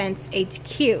Defense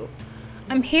HQ.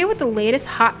 I'm here with the latest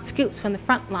hot scoops from the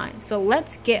front line, so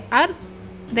let's get out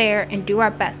there and do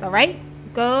our best, alright?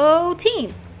 Go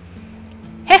team!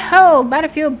 Hey ho,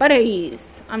 battlefield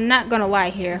buddies! I'm not gonna lie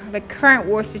here, the current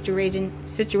war situation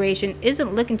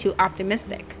isn't looking too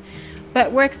optimistic.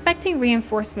 But we're expecting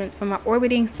reinforcements from our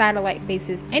orbiting satellite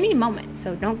bases any moment,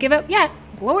 so don't give up yet.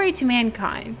 Glory to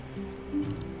mankind.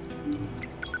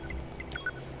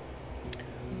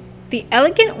 The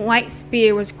elegant white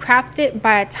spear was crafted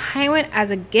by a tyrant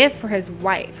as a gift for his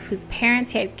wife, whose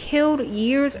parents he had killed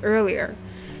years earlier.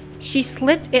 She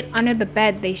slipped it under the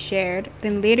bed they shared,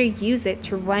 then later used it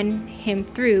to run him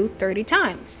through 30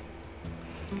 times.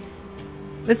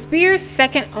 The spear's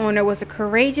second owner was a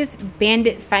courageous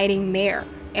bandit-fighting mare.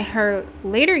 In her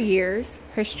later years,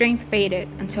 her strength faded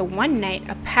until one night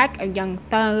a pack of young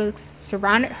thugs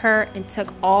surrounded her and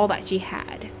took all that she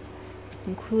had,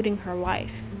 including her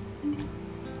life.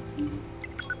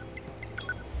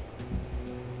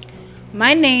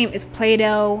 My name is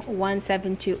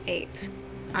Play-Doh1728.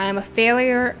 I am a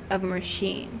failure of a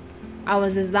machine. I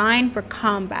was designed for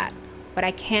combat, but I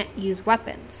can't use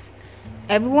weapons.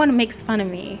 Everyone makes fun of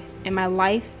me, and my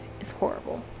life is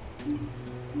horrible.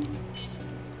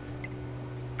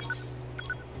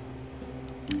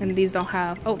 And these don't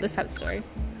have... Oh, this has a story.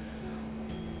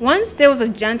 Once there was a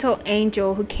gentle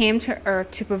angel who came to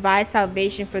earth to provide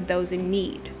salvation for those in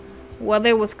need. Whether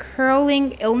it was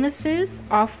curing illnesses,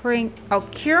 offering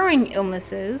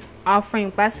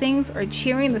blessings, or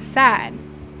cheering the sad,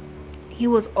 he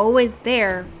was always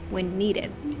there when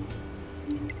needed.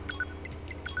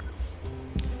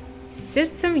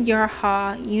 System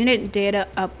Yorha unit data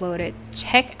uploaded.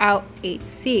 Check out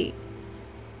HC.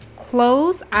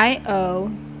 Close IO,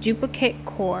 duplicate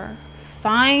core.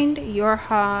 Find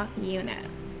Yorha unit.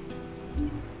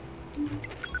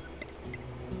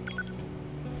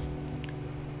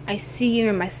 I see you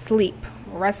in my sleep,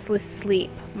 restless sleep.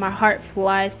 My heart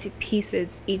flies to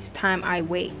pieces each time I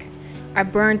wake. I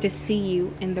burn to see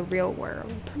you in the real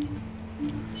world.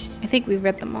 I think we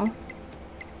read them all.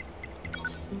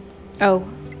 Oh,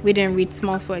 we didn't read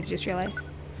Small Swords, just realized.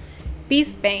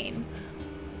 Beastbane.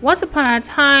 Once upon a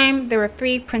time, there were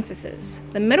 3 princesses.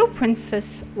 The middle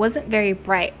princess wasn't very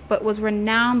bright, but was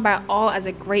renowned by all as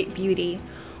a great beauty.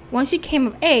 Once she came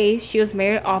of age, she was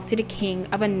married off to the king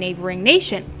of a neighboring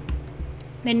nation.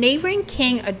 The neighboring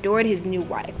king adored his new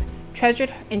wife, treasured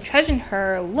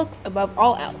her looks above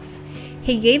all else.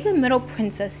 He gave the middle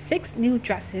princess 6 new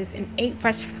dresses and 8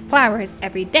 fresh flowers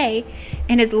every day,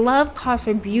 and his love caused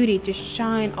her beauty to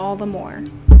shine all the more.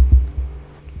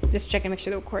 Just checking to make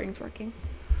sure the recording's working.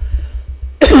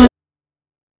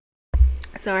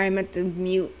 Sorry, I meant to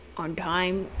mute on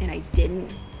time and I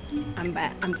didn't. I'm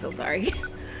bad. I'm so sorry.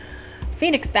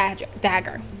 Phoenix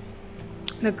Dagger.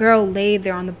 The girl lay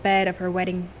there on the bed of her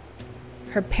wedding.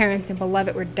 Her parents and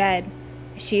beloved were dead.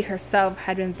 She herself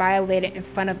had been violated in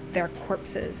front of their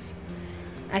corpses.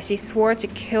 As she swore to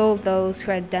kill those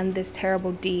who had done this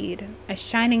terrible deed, a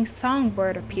shining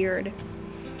songbird appeared.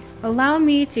 "Allow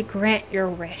me to grant your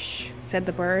wish," said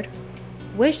the bird.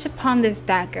 "Wish upon this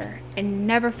dagger, and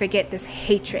never forget this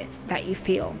hatred that you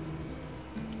feel."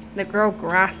 The girl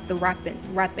grasped the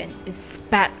weapon and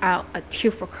spat out a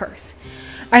tearful curse.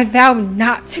 "I vow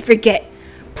not to forget.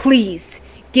 Please,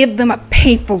 give them a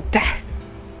painful death."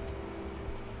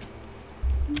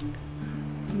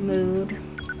 Mood.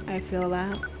 I feel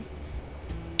that.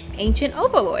 Ancient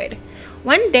Overlord.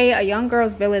 One day, a young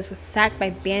girl's village was sacked by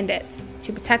bandits.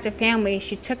 To protect her family,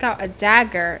 she took up a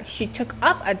dagger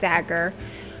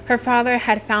her father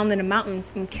had found in the mountains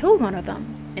and killed one of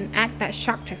them, an act that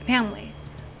shocked her family.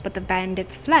 But the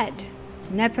bandits fled,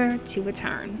 never to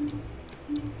return.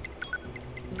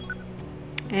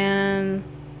 And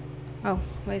oh,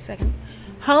 wait a second.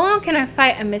 How long can I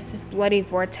fight amidst this bloody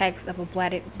vortex of a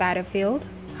battlefield?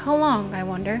 How long, I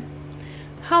wonder?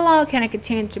 How long can I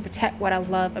continue to protect what I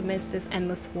love amidst this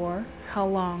endless war? How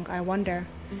long, I wonder?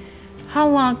 How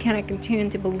long can I continue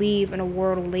to believe in a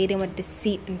world laden with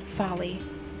deceit and folly?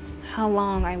 How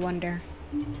long, I wonder?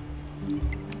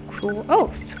 Cruel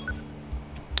oath.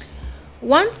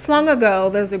 Once long ago,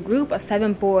 there was a group of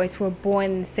 7 boys who were born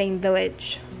in the same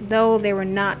village. Though they were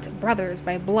not brothers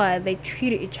by blood, they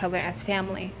treated each other as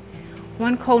family.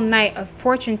 One cold night, a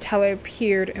fortune teller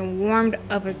appeared and warned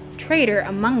of a traitor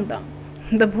among them.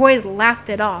 The boys laughed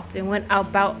it off and went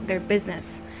about their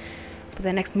business. But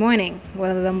the next morning,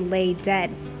 one of them lay dead.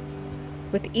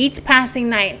 With each passing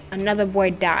night, another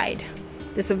boy died.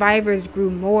 The survivors grew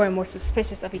more and more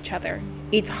suspicious of each other,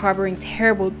 each harboring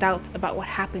terrible doubts about what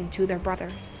happened to their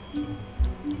brothers.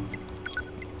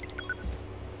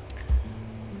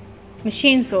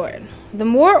 Machine Sword. The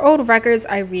more old records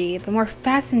I read, the more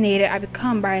fascinated I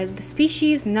become by the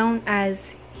species known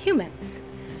as humans.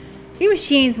 We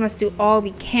machines must do all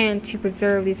we can to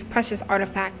preserve these precious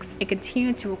artifacts and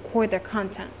continue to record their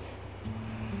contents.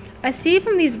 I see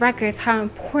from these records how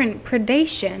important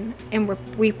predation and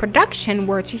reproduction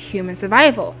were to human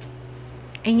survival,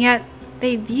 and yet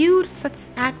they viewed such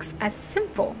acts as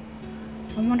sinful.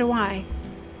 I wonder why.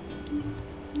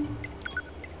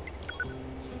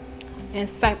 And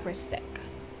Cypress Stick.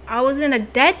 I was in a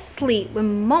dead sleep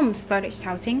when Mom started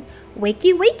shouting,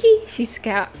 "Wakey, wakey," she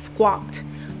squawked.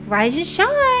 "Rise and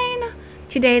shine.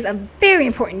 Today is a very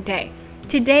important day.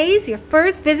 Today's your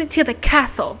first visit to the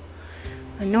castle."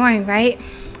 Annoying, right?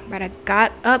 But I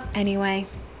got up anyway.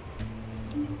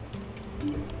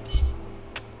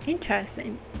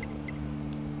 Interesting.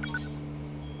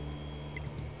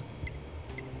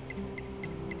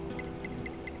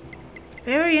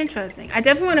 Very interesting. I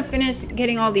definitely want to finish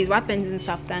getting all these weapons and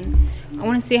stuff then. I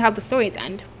want to see how the stories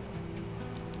end.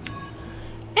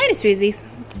 And it's Reezy's.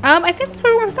 I think that's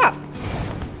where we're going to stop.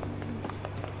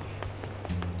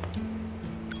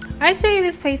 I say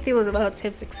this playthrough was a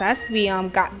relative success. We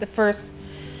got the first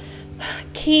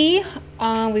key.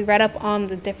 We read up on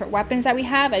the different weapons that we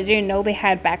have. I didn't know they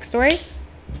had backstories,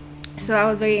 so that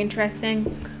was very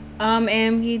interesting.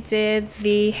 And we did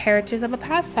the Heritage of the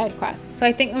Past side quest. So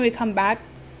I think when we come back,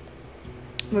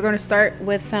 we're going to start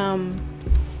with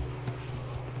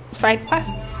side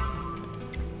quests.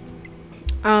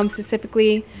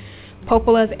 Specifically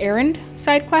Popola's errand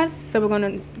side quest. So we're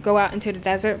going to go out into the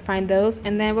desert, find those,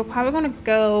 and then we're probably going to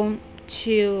go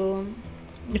to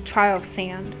the Trial of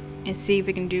Sand and see if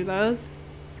we can do those.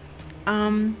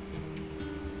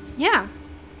 Yeah,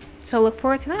 so look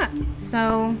forward to that.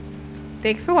 So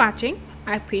thank you for watching.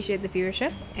 I appreciate the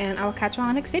viewership, and I will catch you on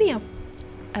the next video.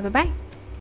 Bye bye.